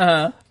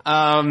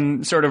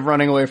 Uh-huh. Sort of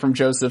running away from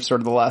Joseph,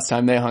 sort of the last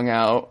time they hung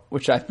out,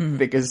 which I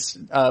think is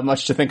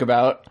much to think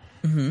about.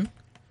 Mm-hmm.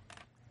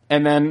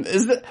 And then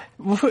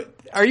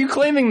are you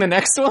claiming the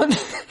next one?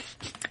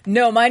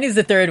 No, mine is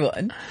the third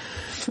one.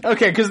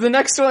 Okay, because the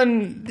next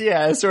one,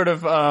 is sort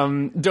of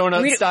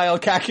donut style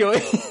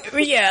calculate.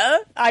 Yeah,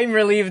 I'm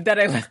relieved that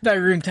I left my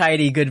room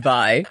tidy.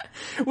 Goodbye.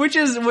 Which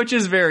is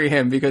very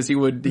him, because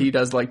he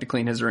does like to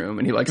clean his room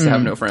and he likes to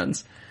have no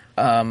friends.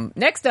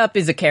 Next up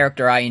is a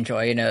character I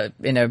enjoy in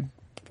a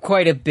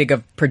quite a big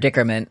of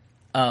predicament.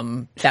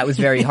 That was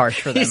very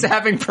harsh for them. He's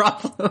having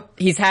problems.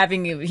 He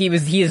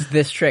is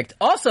this tricked.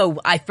 Also,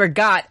 I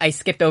forgot, I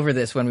skipped over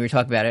this when we were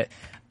talking about it.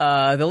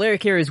 The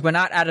lyric here is, "We're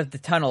not out of the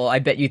tunnel. I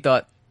bet you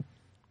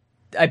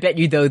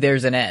though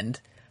there's an end."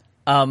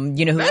 You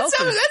know who else?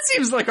 That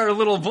seems like our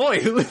little boy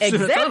who lives in the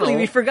tunnel. Exactly.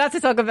 We forgot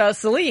to talk about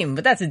Salim,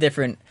 but that's a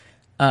different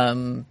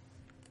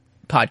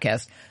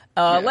podcast.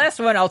 Last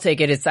one, I'll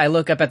take it. It's "I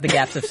look up at the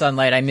gaps of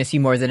sunlight. I miss you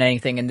more than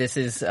anything." And this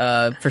is,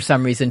 for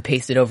some reason,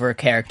 pasted over a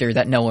character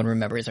that no one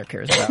remembers or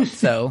cares about.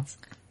 So,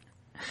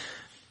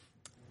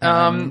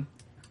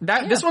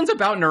 this one's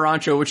about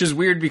Narancho, which is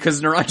weird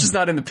because Narancho's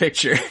not in the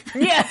picture.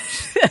 yeah.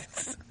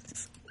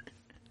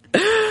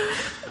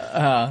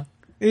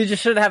 We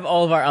just should have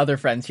all of our other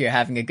friends here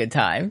having a good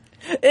time.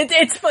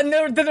 It's fun.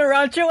 The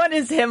Narancho one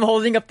is him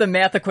holding up the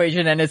math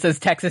equation, and it says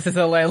Texas is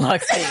a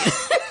landlocked state.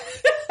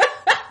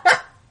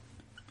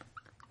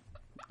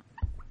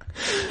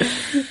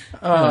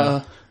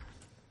 All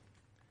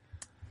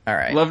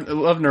right. Love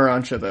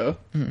Narancha though.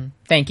 Mm-hmm.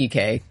 Thank you,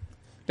 Kay.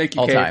 Thank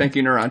you, Kay. Thank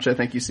you, Narancha.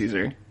 Thank you,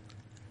 Caesar.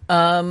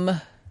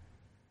 Can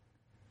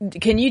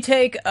you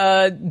take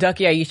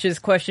Ducky Aisha's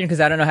question,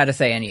 because I don't know how to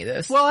say any of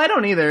this? Well, I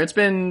don't either.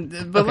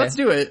 But let's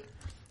do it.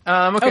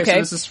 Okay, so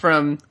this is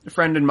from a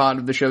friend and mod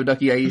of the show,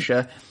 Ducky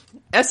Aisha.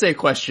 Essay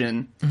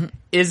question: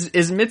 Is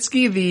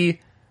Mitski the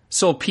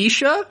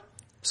Sulpicia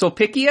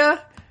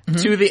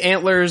to the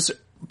antlers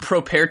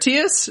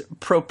Propertius?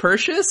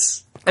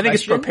 I think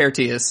it's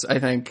Propertius. I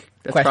think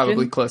that's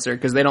probably closer,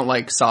 because they don't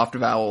like soft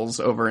vowels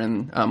over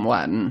in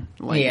Latin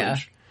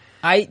language.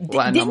 Yeah.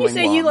 Didn't you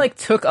say you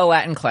took a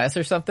Latin class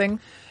or something?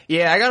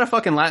 Yeah, I got a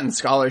fucking Latin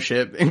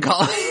scholarship in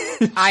college.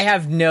 I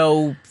have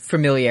no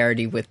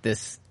familiarity with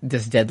this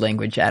dead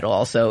language at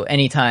all. So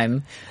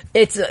anytime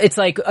it's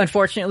like,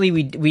 unfortunately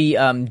we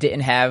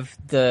didn't have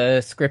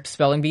the script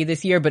spelling bee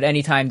this year, but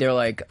anytime they're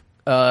like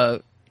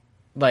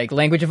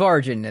language of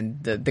origin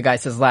and the guy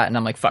says Latin,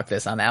 I'm like, fuck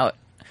this, I'm out.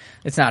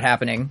 It's not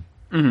happening.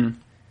 Mm-hmm.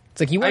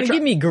 It's like, you want to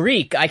give me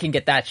Greek, I can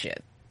get that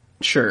shit.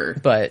 Sure.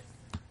 But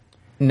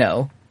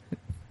no,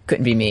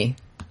 couldn't be me.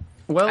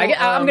 Well,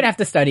 I'm gonna have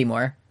to study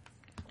more.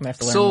 I'm gonna have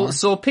to learn more.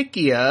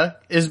 Sulpicia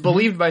is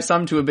believed by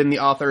some to have been the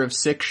author of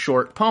 6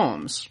 short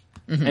poems.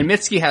 Mm-hmm. And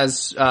Mitski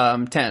has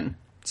 10.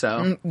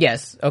 So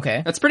yes,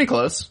 okay. That's pretty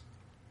close.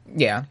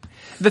 Yeah.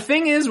 The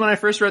thing is, when I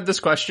first read this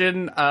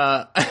question,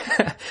 I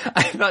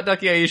thought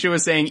Ducky Aisha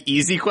was saying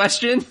easy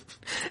question.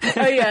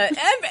 Oh yeah,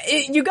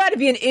 you got to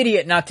be an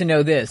idiot not to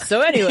know this.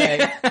 So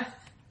anyway,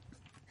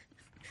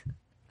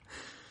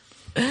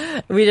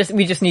 we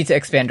just need to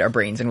expand our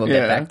brains, and we'll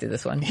get back to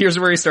this one. Here's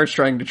where he starts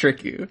trying to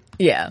trick you.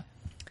 Yeah.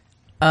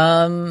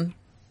 All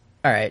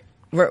right.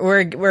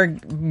 We're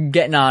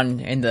getting on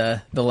in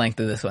the length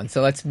of this one,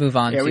 so let's move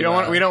on. Yeah, we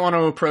don't want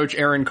to approach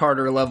Aaron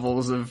Carter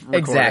levels of recording.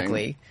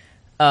 Exactly.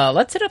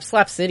 Let's hit up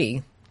Slap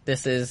City.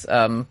 This is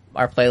our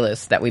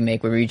playlist that we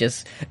make where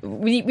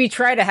we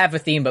try to have a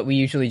theme, but we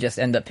usually just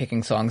end up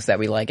picking songs that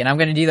we like, and I'm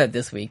going to do that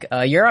this week.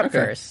 You're up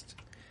first.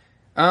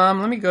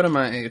 Let me go to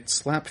my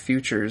Slap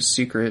Futures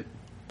secret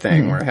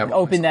thing where I have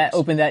open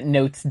that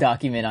notes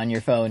document on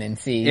your phone and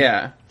see.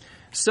 Yeah.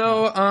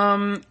 So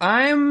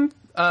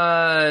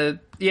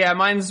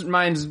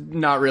mine's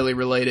not really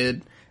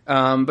related,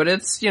 but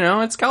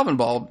it's Calvin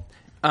Ball.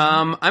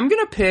 I'm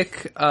gonna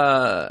pick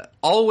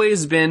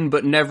Always Been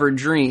But Never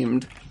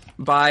Dreamed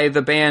by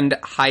the band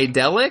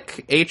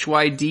Hydelic,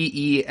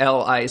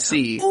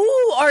 Hydelic.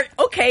 Ooh,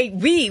 okay,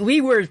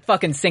 we were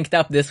fucking synced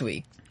up this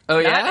week. Oh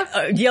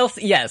yeah?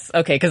 Yes,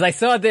 okay, because I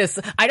saw this.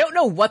 I don't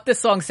know what this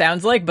song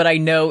sounds like, but I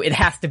know it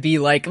has to be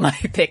like my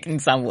pick in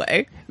some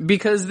way.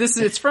 Because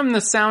it's from the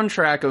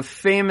soundtrack of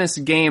famous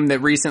game that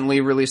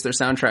recently released their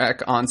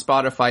soundtrack on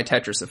Spotify,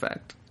 Tetris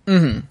Effect.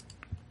 Mm-hmm.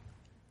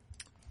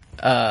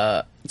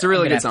 It's a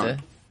really good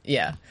song.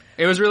 Yeah.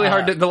 It was really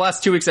hard the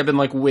last 2 weeks I've been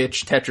like,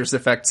 which Tetris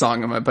Effect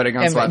song am I putting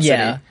on Slap City?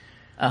 Yeah.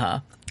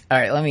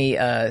 Alright, let me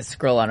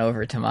scroll on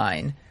over to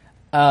mine.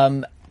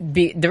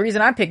 The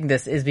reason I'm picking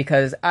this is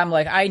because I'm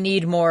like, I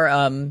need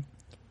more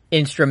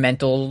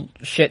instrumental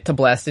shit to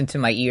blast into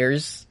my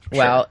ears.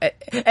 Sure. Wow.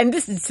 And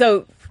this is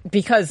so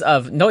because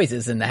of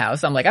noises in the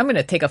house. I'm like, I'm going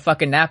to take a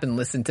fucking nap and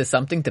listen to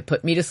something to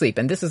put me to sleep.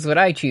 And this is what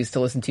I choose to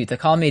listen to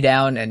calm me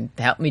down and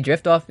help me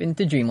drift off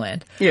into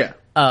dreamland. Yeah.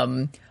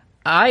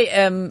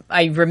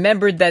 I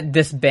remembered that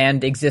this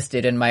band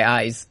existed and my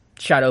eyes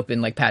shot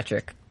open like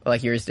Patrick,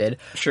 like yours did.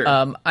 Sure.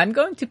 I'm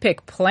going to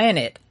pick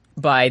Planet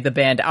by the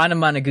band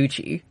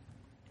Anamanaguchi.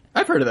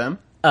 I've heard of them.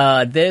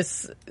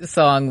 This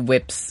song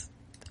whips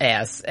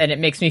ass, and it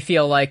makes me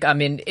feel like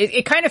I'm in.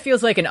 It kind of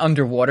feels like an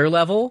underwater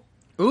level.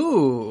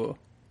 Ooh.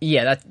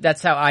 Yeah,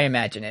 that's how I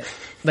imagine it.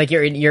 Like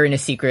you're in a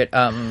secret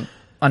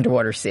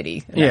underwater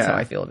city. And that's how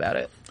I feel about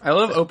it. I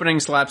love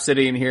opening Slap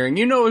City and hearing,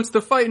 it's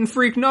the Fightin'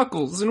 Freak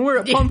Knuckles, and we're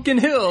at Pumpkin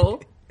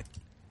Hill.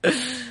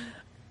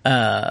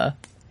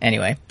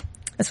 Anyway,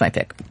 that's my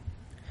pick.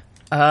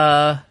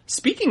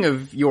 Speaking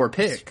of your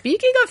pick.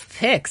 Speaking of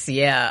picks,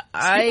 yeah.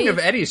 Speaking of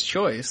Eddie's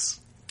choice.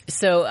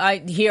 So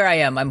here I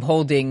am. I'm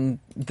holding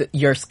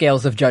your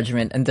scales of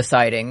judgment and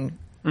deciding.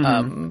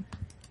 Whoa,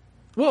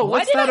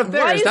 what's that up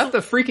there? Is that the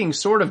freaking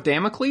Sword of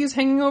Damocles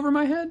hanging over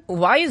my head?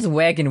 Why is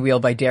Wagon Wheel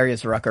by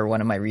Darius Rucker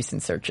one of my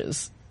recent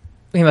searches?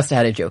 He must have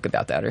had a joke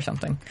about that or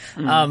something.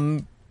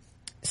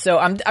 So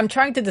I'm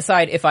trying to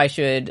decide if I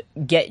should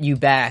get you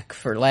back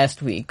for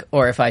last week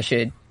or if I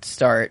should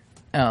start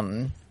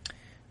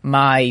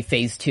my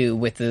phase 2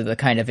 with the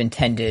kind of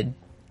intended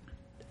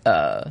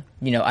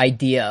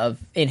idea of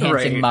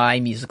enhancing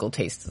my musical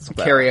tastes as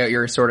well. Carry out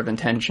your sort of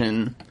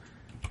intention.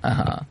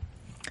 It's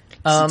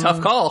a tough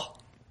call.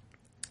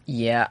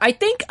 Yeah, I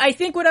think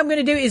what I'm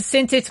going to do is,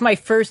 since it's my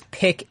first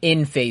pick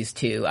in phase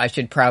 2, I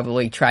should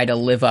probably try to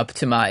live up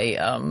to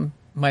my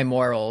my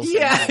morals.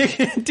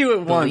 Yeah, do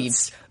it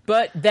once.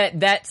 But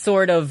that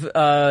sword of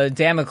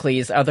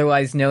Damocles,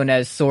 otherwise known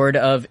as Sword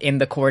of In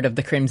the Court of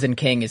the Crimson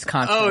King, is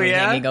constantly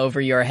hanging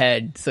over your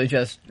head. So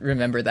just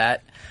remember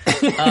that.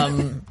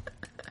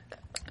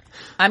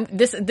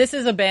 This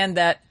is a band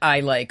that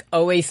I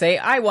always say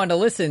I want to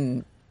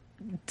listen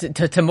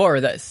to more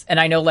of this, and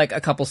I know a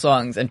couple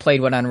songs and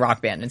played one on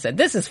Rock Band and said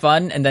this is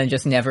fun, and then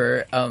just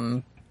never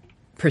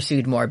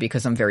pursued more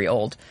because I'm very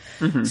old.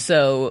 Mm-hmm.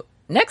 So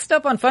next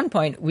up on Fun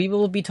Point, we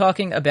will be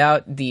talking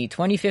about the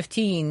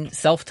 2015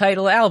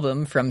 self-titled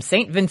album from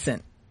St.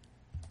 Vincent.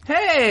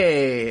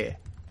 Hey!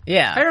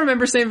 Yeah. I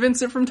remember St.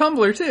 Vincent from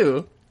Tumblr,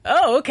 too.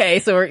 Oh, okay.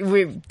 So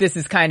this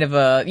is kind of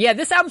a... Yeah,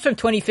 this album's from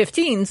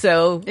 2015,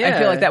 so I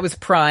feel like that was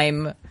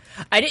prime.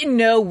 I didn't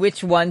know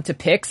which one to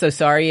pick, so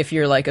sorry if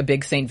you're a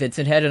big St.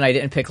 Vincent head and I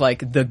didn't pick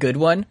the good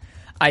one.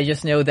 I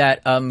just know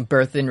that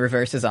Birth in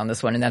Reverse is on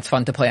this one, and that's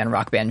fun to play on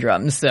Rock Band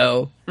drums,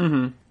 so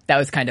that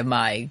was kind of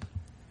my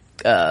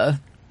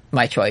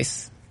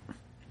choice.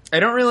 I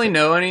don't really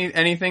know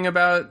anything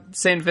about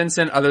St.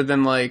 Vincent other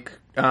than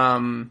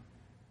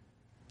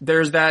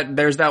there's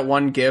that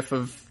one gif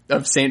of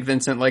St.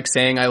 Vincent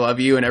saying I love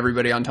you, and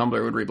everybody on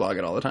Tumblr would reblog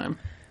it all the time.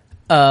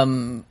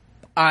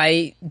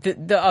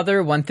 The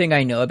other one thing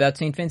I know about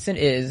St. Vincent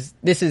is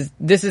this is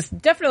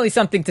definitely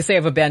something to say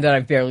of a band that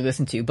I've barely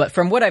listened to, but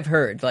from what I've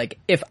heard,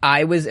 if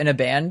I was in a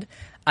band,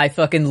 I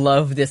fucking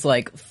love this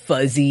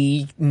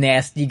fuzzy,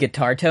 nasty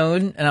guitar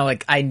tone, and I'm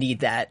I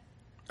need that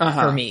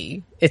for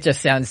me. It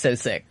just sounds so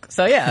sick.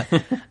 So yeah.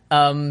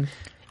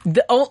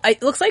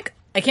 It looks like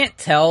I can't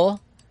tell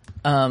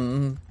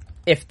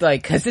if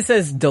cause this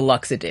says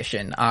deluxe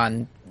edition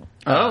on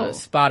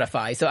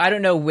Spotify. So I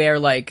don't know where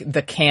like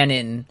the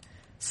canon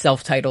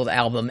self-titled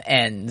album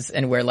ends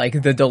and where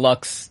like the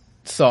deluxe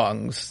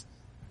songs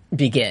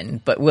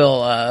begin, but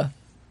we'll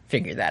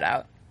figure that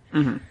out.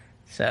 Mm-hmm.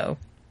 So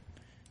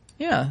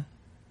yeah,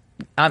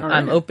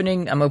 I'm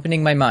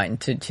opening my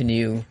mind to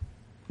new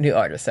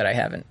artists that I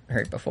haven't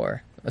heard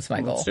before. That's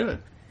my goal. Let's do it.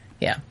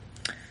 Yeah.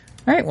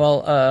 All right.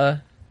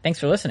 Well, thanks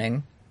for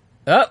listening.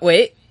 Oh,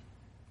 wait.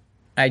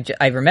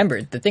 I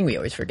remembered the thing we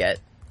always forget.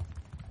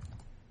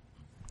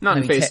 Not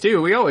in phase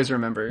 2. We always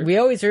remember. We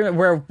always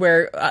remember.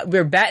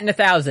 We're batting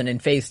 1,000 in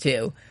phase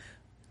 2.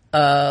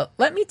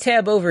 Let me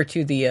tab over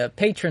to the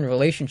patron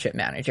relationship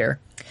manager.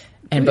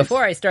 And Please.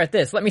 before I start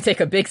this, let me take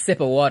a big sip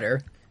of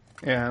water.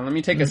 Yeah, let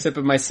me take a sip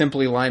of my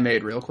Simply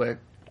Limeade real quick.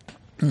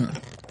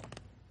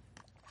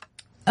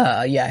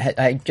 Yeah,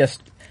 I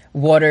just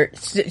water.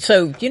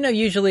 So,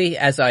 usually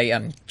as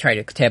I try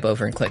to tab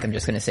over and click, I'm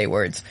just going to say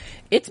words.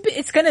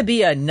 It's going to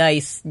be a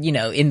nice, in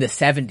the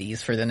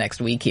 70s for the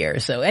next week here.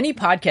 So any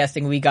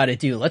podcasting we got to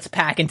do, let's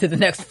pack into the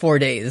next 4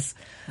 days.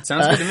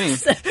 Sounds good to me.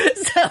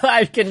 So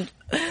I can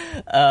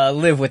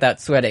live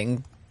without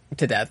sweating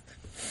to death.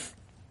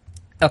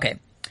 Okay.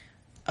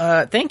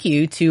 Thank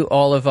you to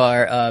all of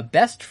our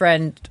best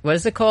friend, what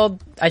is it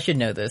called? I should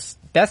know this.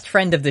 Best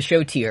friend of the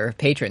show tier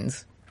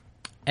patrons.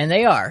 And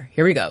they are,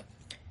 here we go.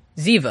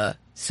 Ziva,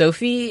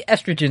 Sophie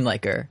Estrogen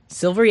Liker,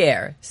 Silvery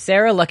Air,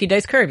 Sarah Lucky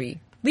Dice Kirby,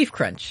 Leaf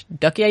Crunch,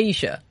 Ducky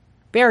Aisha,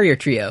 Barrier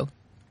Trio,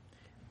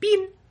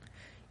 Bean,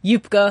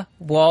 Yupka,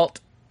 Walt,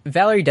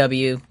 Valerie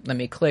W. Let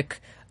me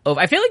click. Oh,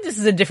 I feel like this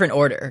is a different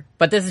order,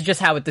 but this is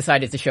just how it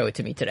decided to show it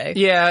to me today.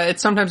 Yeah,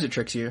 sometimes it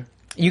tricks you.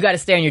 You gotta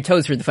stay on your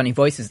toes for the funny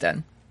voices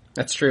then.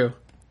 That's true.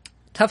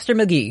 Tufster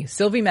McGee,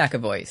 Sylvie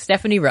McAvoy,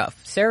 Stephanie Ruff,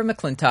 Sarah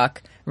McClintock,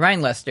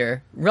 Ryan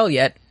Lester,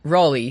 Rolliet,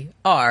 Raleigh,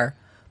 R,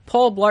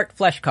 Paul Blart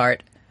Fleshcart,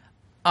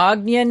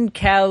 Ognian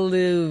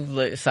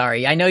Kalu.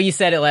 Sorry, I know you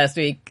said it last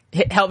week.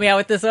 Help me out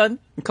with this one.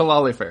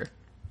 Kalalifer.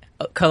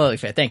 Oh,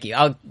 Kalalifer, thank you.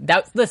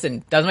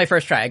 Listen, that was my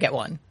first try. I get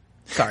one.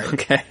 Sorry.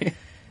 Okay.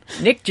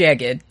 Nick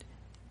Jagged,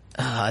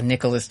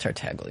 Nicholas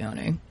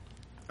Tartaglione.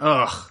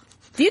 Ugh.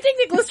 Do you think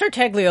Nicholas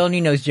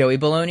Tartaglione knows Joey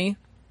Baloney?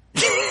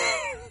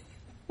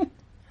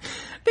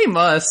 They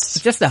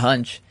must. Just a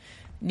hunch.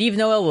 Neve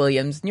Noel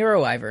Williams,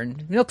 Nero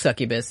Ivern, Milk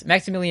Succubus,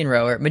 Maximilian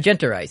Rower,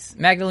 Magenta Rice,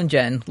 Magdalene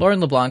Jen, Lauren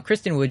LeBlanc,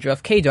 Kristen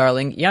Woodruff, Kay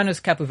Darling, Janos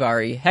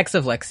Capuvari, Hex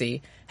of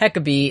Lexi,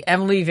 Heckabee,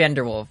 Emily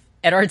Vanderwolf,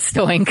 Edward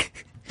Stoink,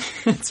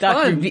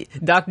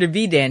 Dr.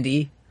 B.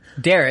 Dandy,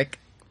 Derek,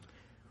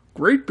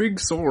 Great Big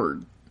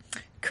Sword,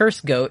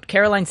 Curse Goat,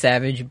 Caroline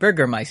Savage,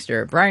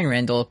 Burgermeister, Brian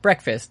Randall,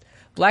 Breakfast,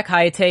 Black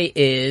Hayate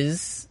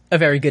is a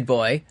very good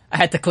boy. I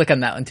had to click on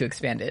that one to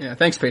expand it. Yeah,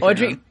 thanks,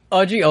 Patreon.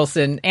 Audrey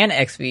Olson,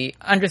 Anna XV,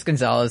 Andres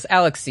Gonzalez,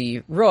 Alex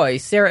C., Roy,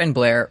 Sarah and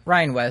Blair,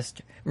 Ryan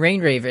West,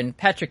 Rain Raven,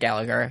 Patrick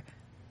Gallagher,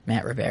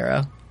 Matt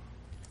Ribeiro.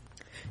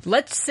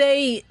 Let's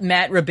say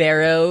Matt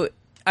Ribeiro.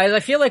 I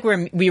feel like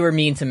we were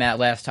mean to Matt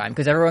last time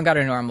because everyone got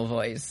a normal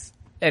voice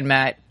and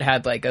Matt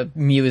had like a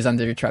Muse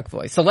under the truck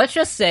voice. So let's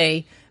just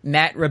say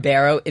Matt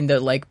Ribeiro in the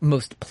like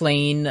most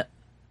plain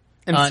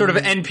and sort of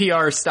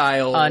NPR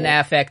style,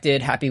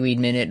 unaffected Happy Weed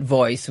Minute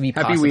voice we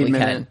possibly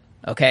can.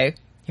 Okay,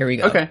 here we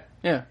go. Okay,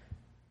 yeah.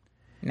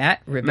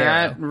 Matt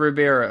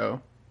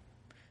Ribeiro.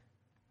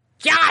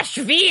 Josh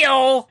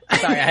Veal!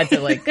 Sorry, I had to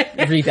like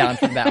rebound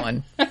from that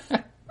one.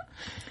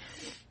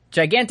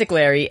 Gigantic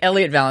Larry,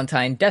 Elliot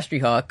Valentine,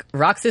 Destry Hawk,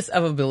 Roxas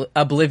of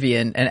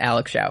Oblivion, and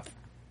Alex Schauf.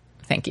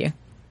 Thank you.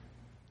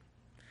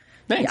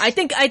 Thanks. I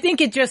think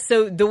it just,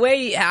 so the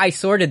way I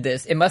sorted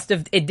this, it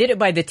did it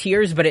by the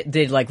tiers, but it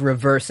did like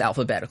reverse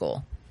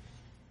alphabetical.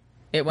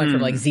 It went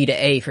from like Z to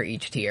A for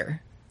each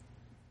tier.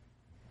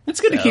 It's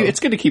good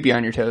to keep you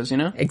on your toes, you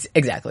know?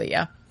 Exactly,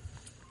 yeah.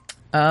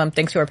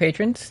 Thanks to our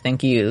patrons.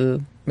 Thank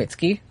you,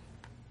 Mitski.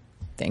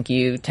 Thank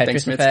you,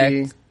 Tetris Effect.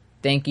 Mitski.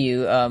 Thank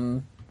you,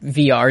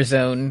 VR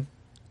Zone,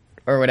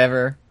 or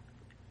whatever.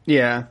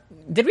 Yeah.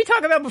 Did we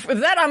talk about before?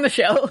 Is that on the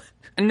show?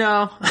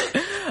 No.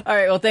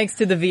 Alright, well, thanks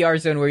to the VR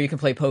Zone where you can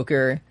play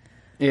poker.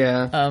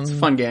 Yeah, it's a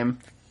fun game.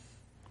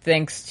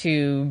 Thanks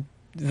to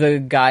the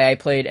guy I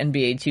played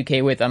NBA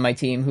 2K with on my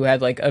team who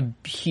had like a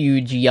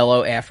huge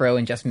yellow afro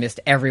and just missed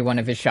every one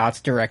of his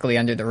shots directly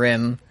under the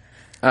rim.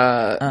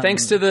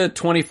 Thanks to the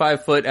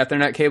 25-foot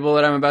Ethernet cable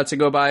that I'm about to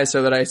go buy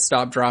so that I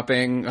stop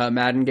dropping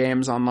Madden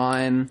games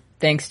online.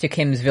 Thanks to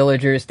Kim's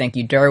Villagers. Thank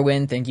you,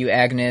 Darwin. Thank you,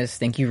 Agnes.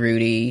 Thank you,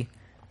 Rudy.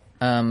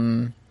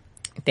 Thank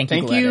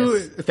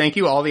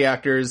you, all the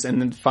actors in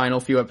the final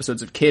few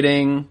episodes of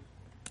Kidding.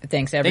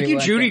 Thanks, everyone.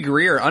 Thank you, Judy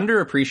Greer.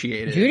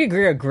 Underappreciated. Judy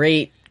Greer,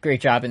 great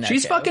job in that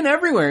She's show. fucking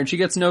everywhere, and she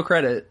gets no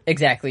credit.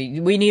 Exactly.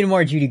 We need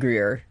more Judy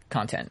Greer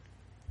content.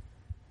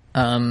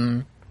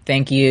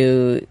 Thank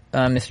you,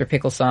 Mr.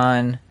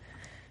 Pickleson.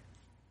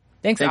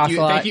 Thanks,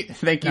 Ocelot.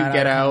 Thank you,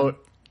 Get Out.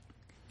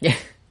 Yeah.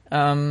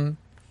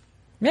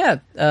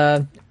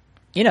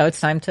 It's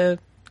time to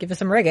give us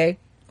some reggae.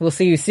 We'll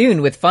see you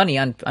soon with Funny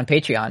on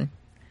Patreon.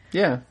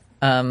 Yeah.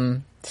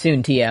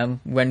 soon, TM,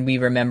 when we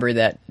remember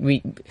that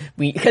we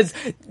because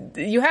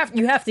you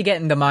have to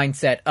get in the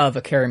mindset of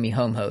a Carry Me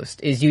Home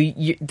host. Is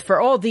you for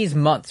all these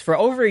months, for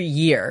over a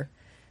year,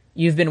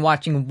 you've been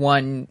watching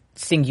one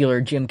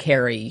singular Jim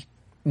Carrey,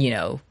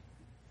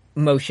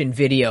 motion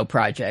video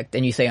project,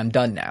 and you say, I'm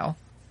done now.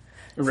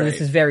 So Right.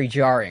 this is very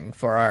jarring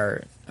for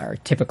our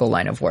typical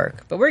line of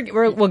work, but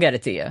we'll get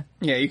it to you.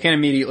 Yeah, you can't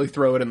immediately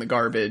throw it in the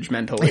garbage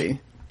mentally.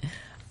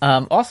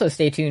 Also,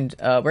 stay tuned.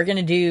 We're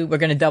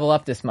gonna double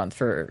up this month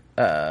for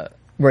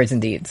Words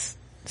and Deeds.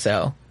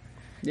 So,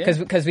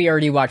 because we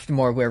already watched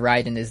more where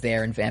Raiden is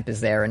there and Vamp is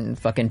there and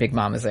fucking Big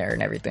Mama's there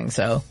and everything.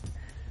 So,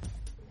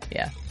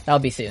 yeah, that'll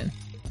be soon.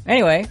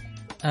 Anyway,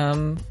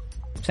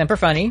 Semper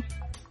Funny.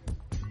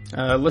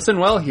 Listen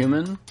well,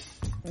 human.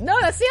 No,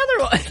 that's the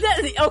other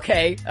one.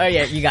 Okay. Oh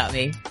yeah, you got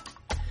me.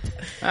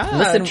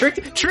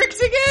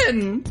 Tricked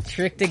again.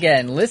 Tricked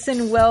again.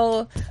 Listen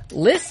well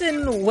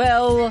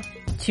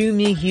to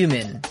me,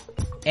 human.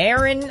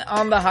 Aaron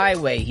on the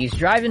highway. He's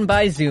driving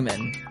by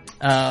Zoomin.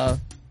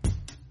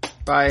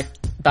 Bye.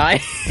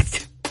 Bye.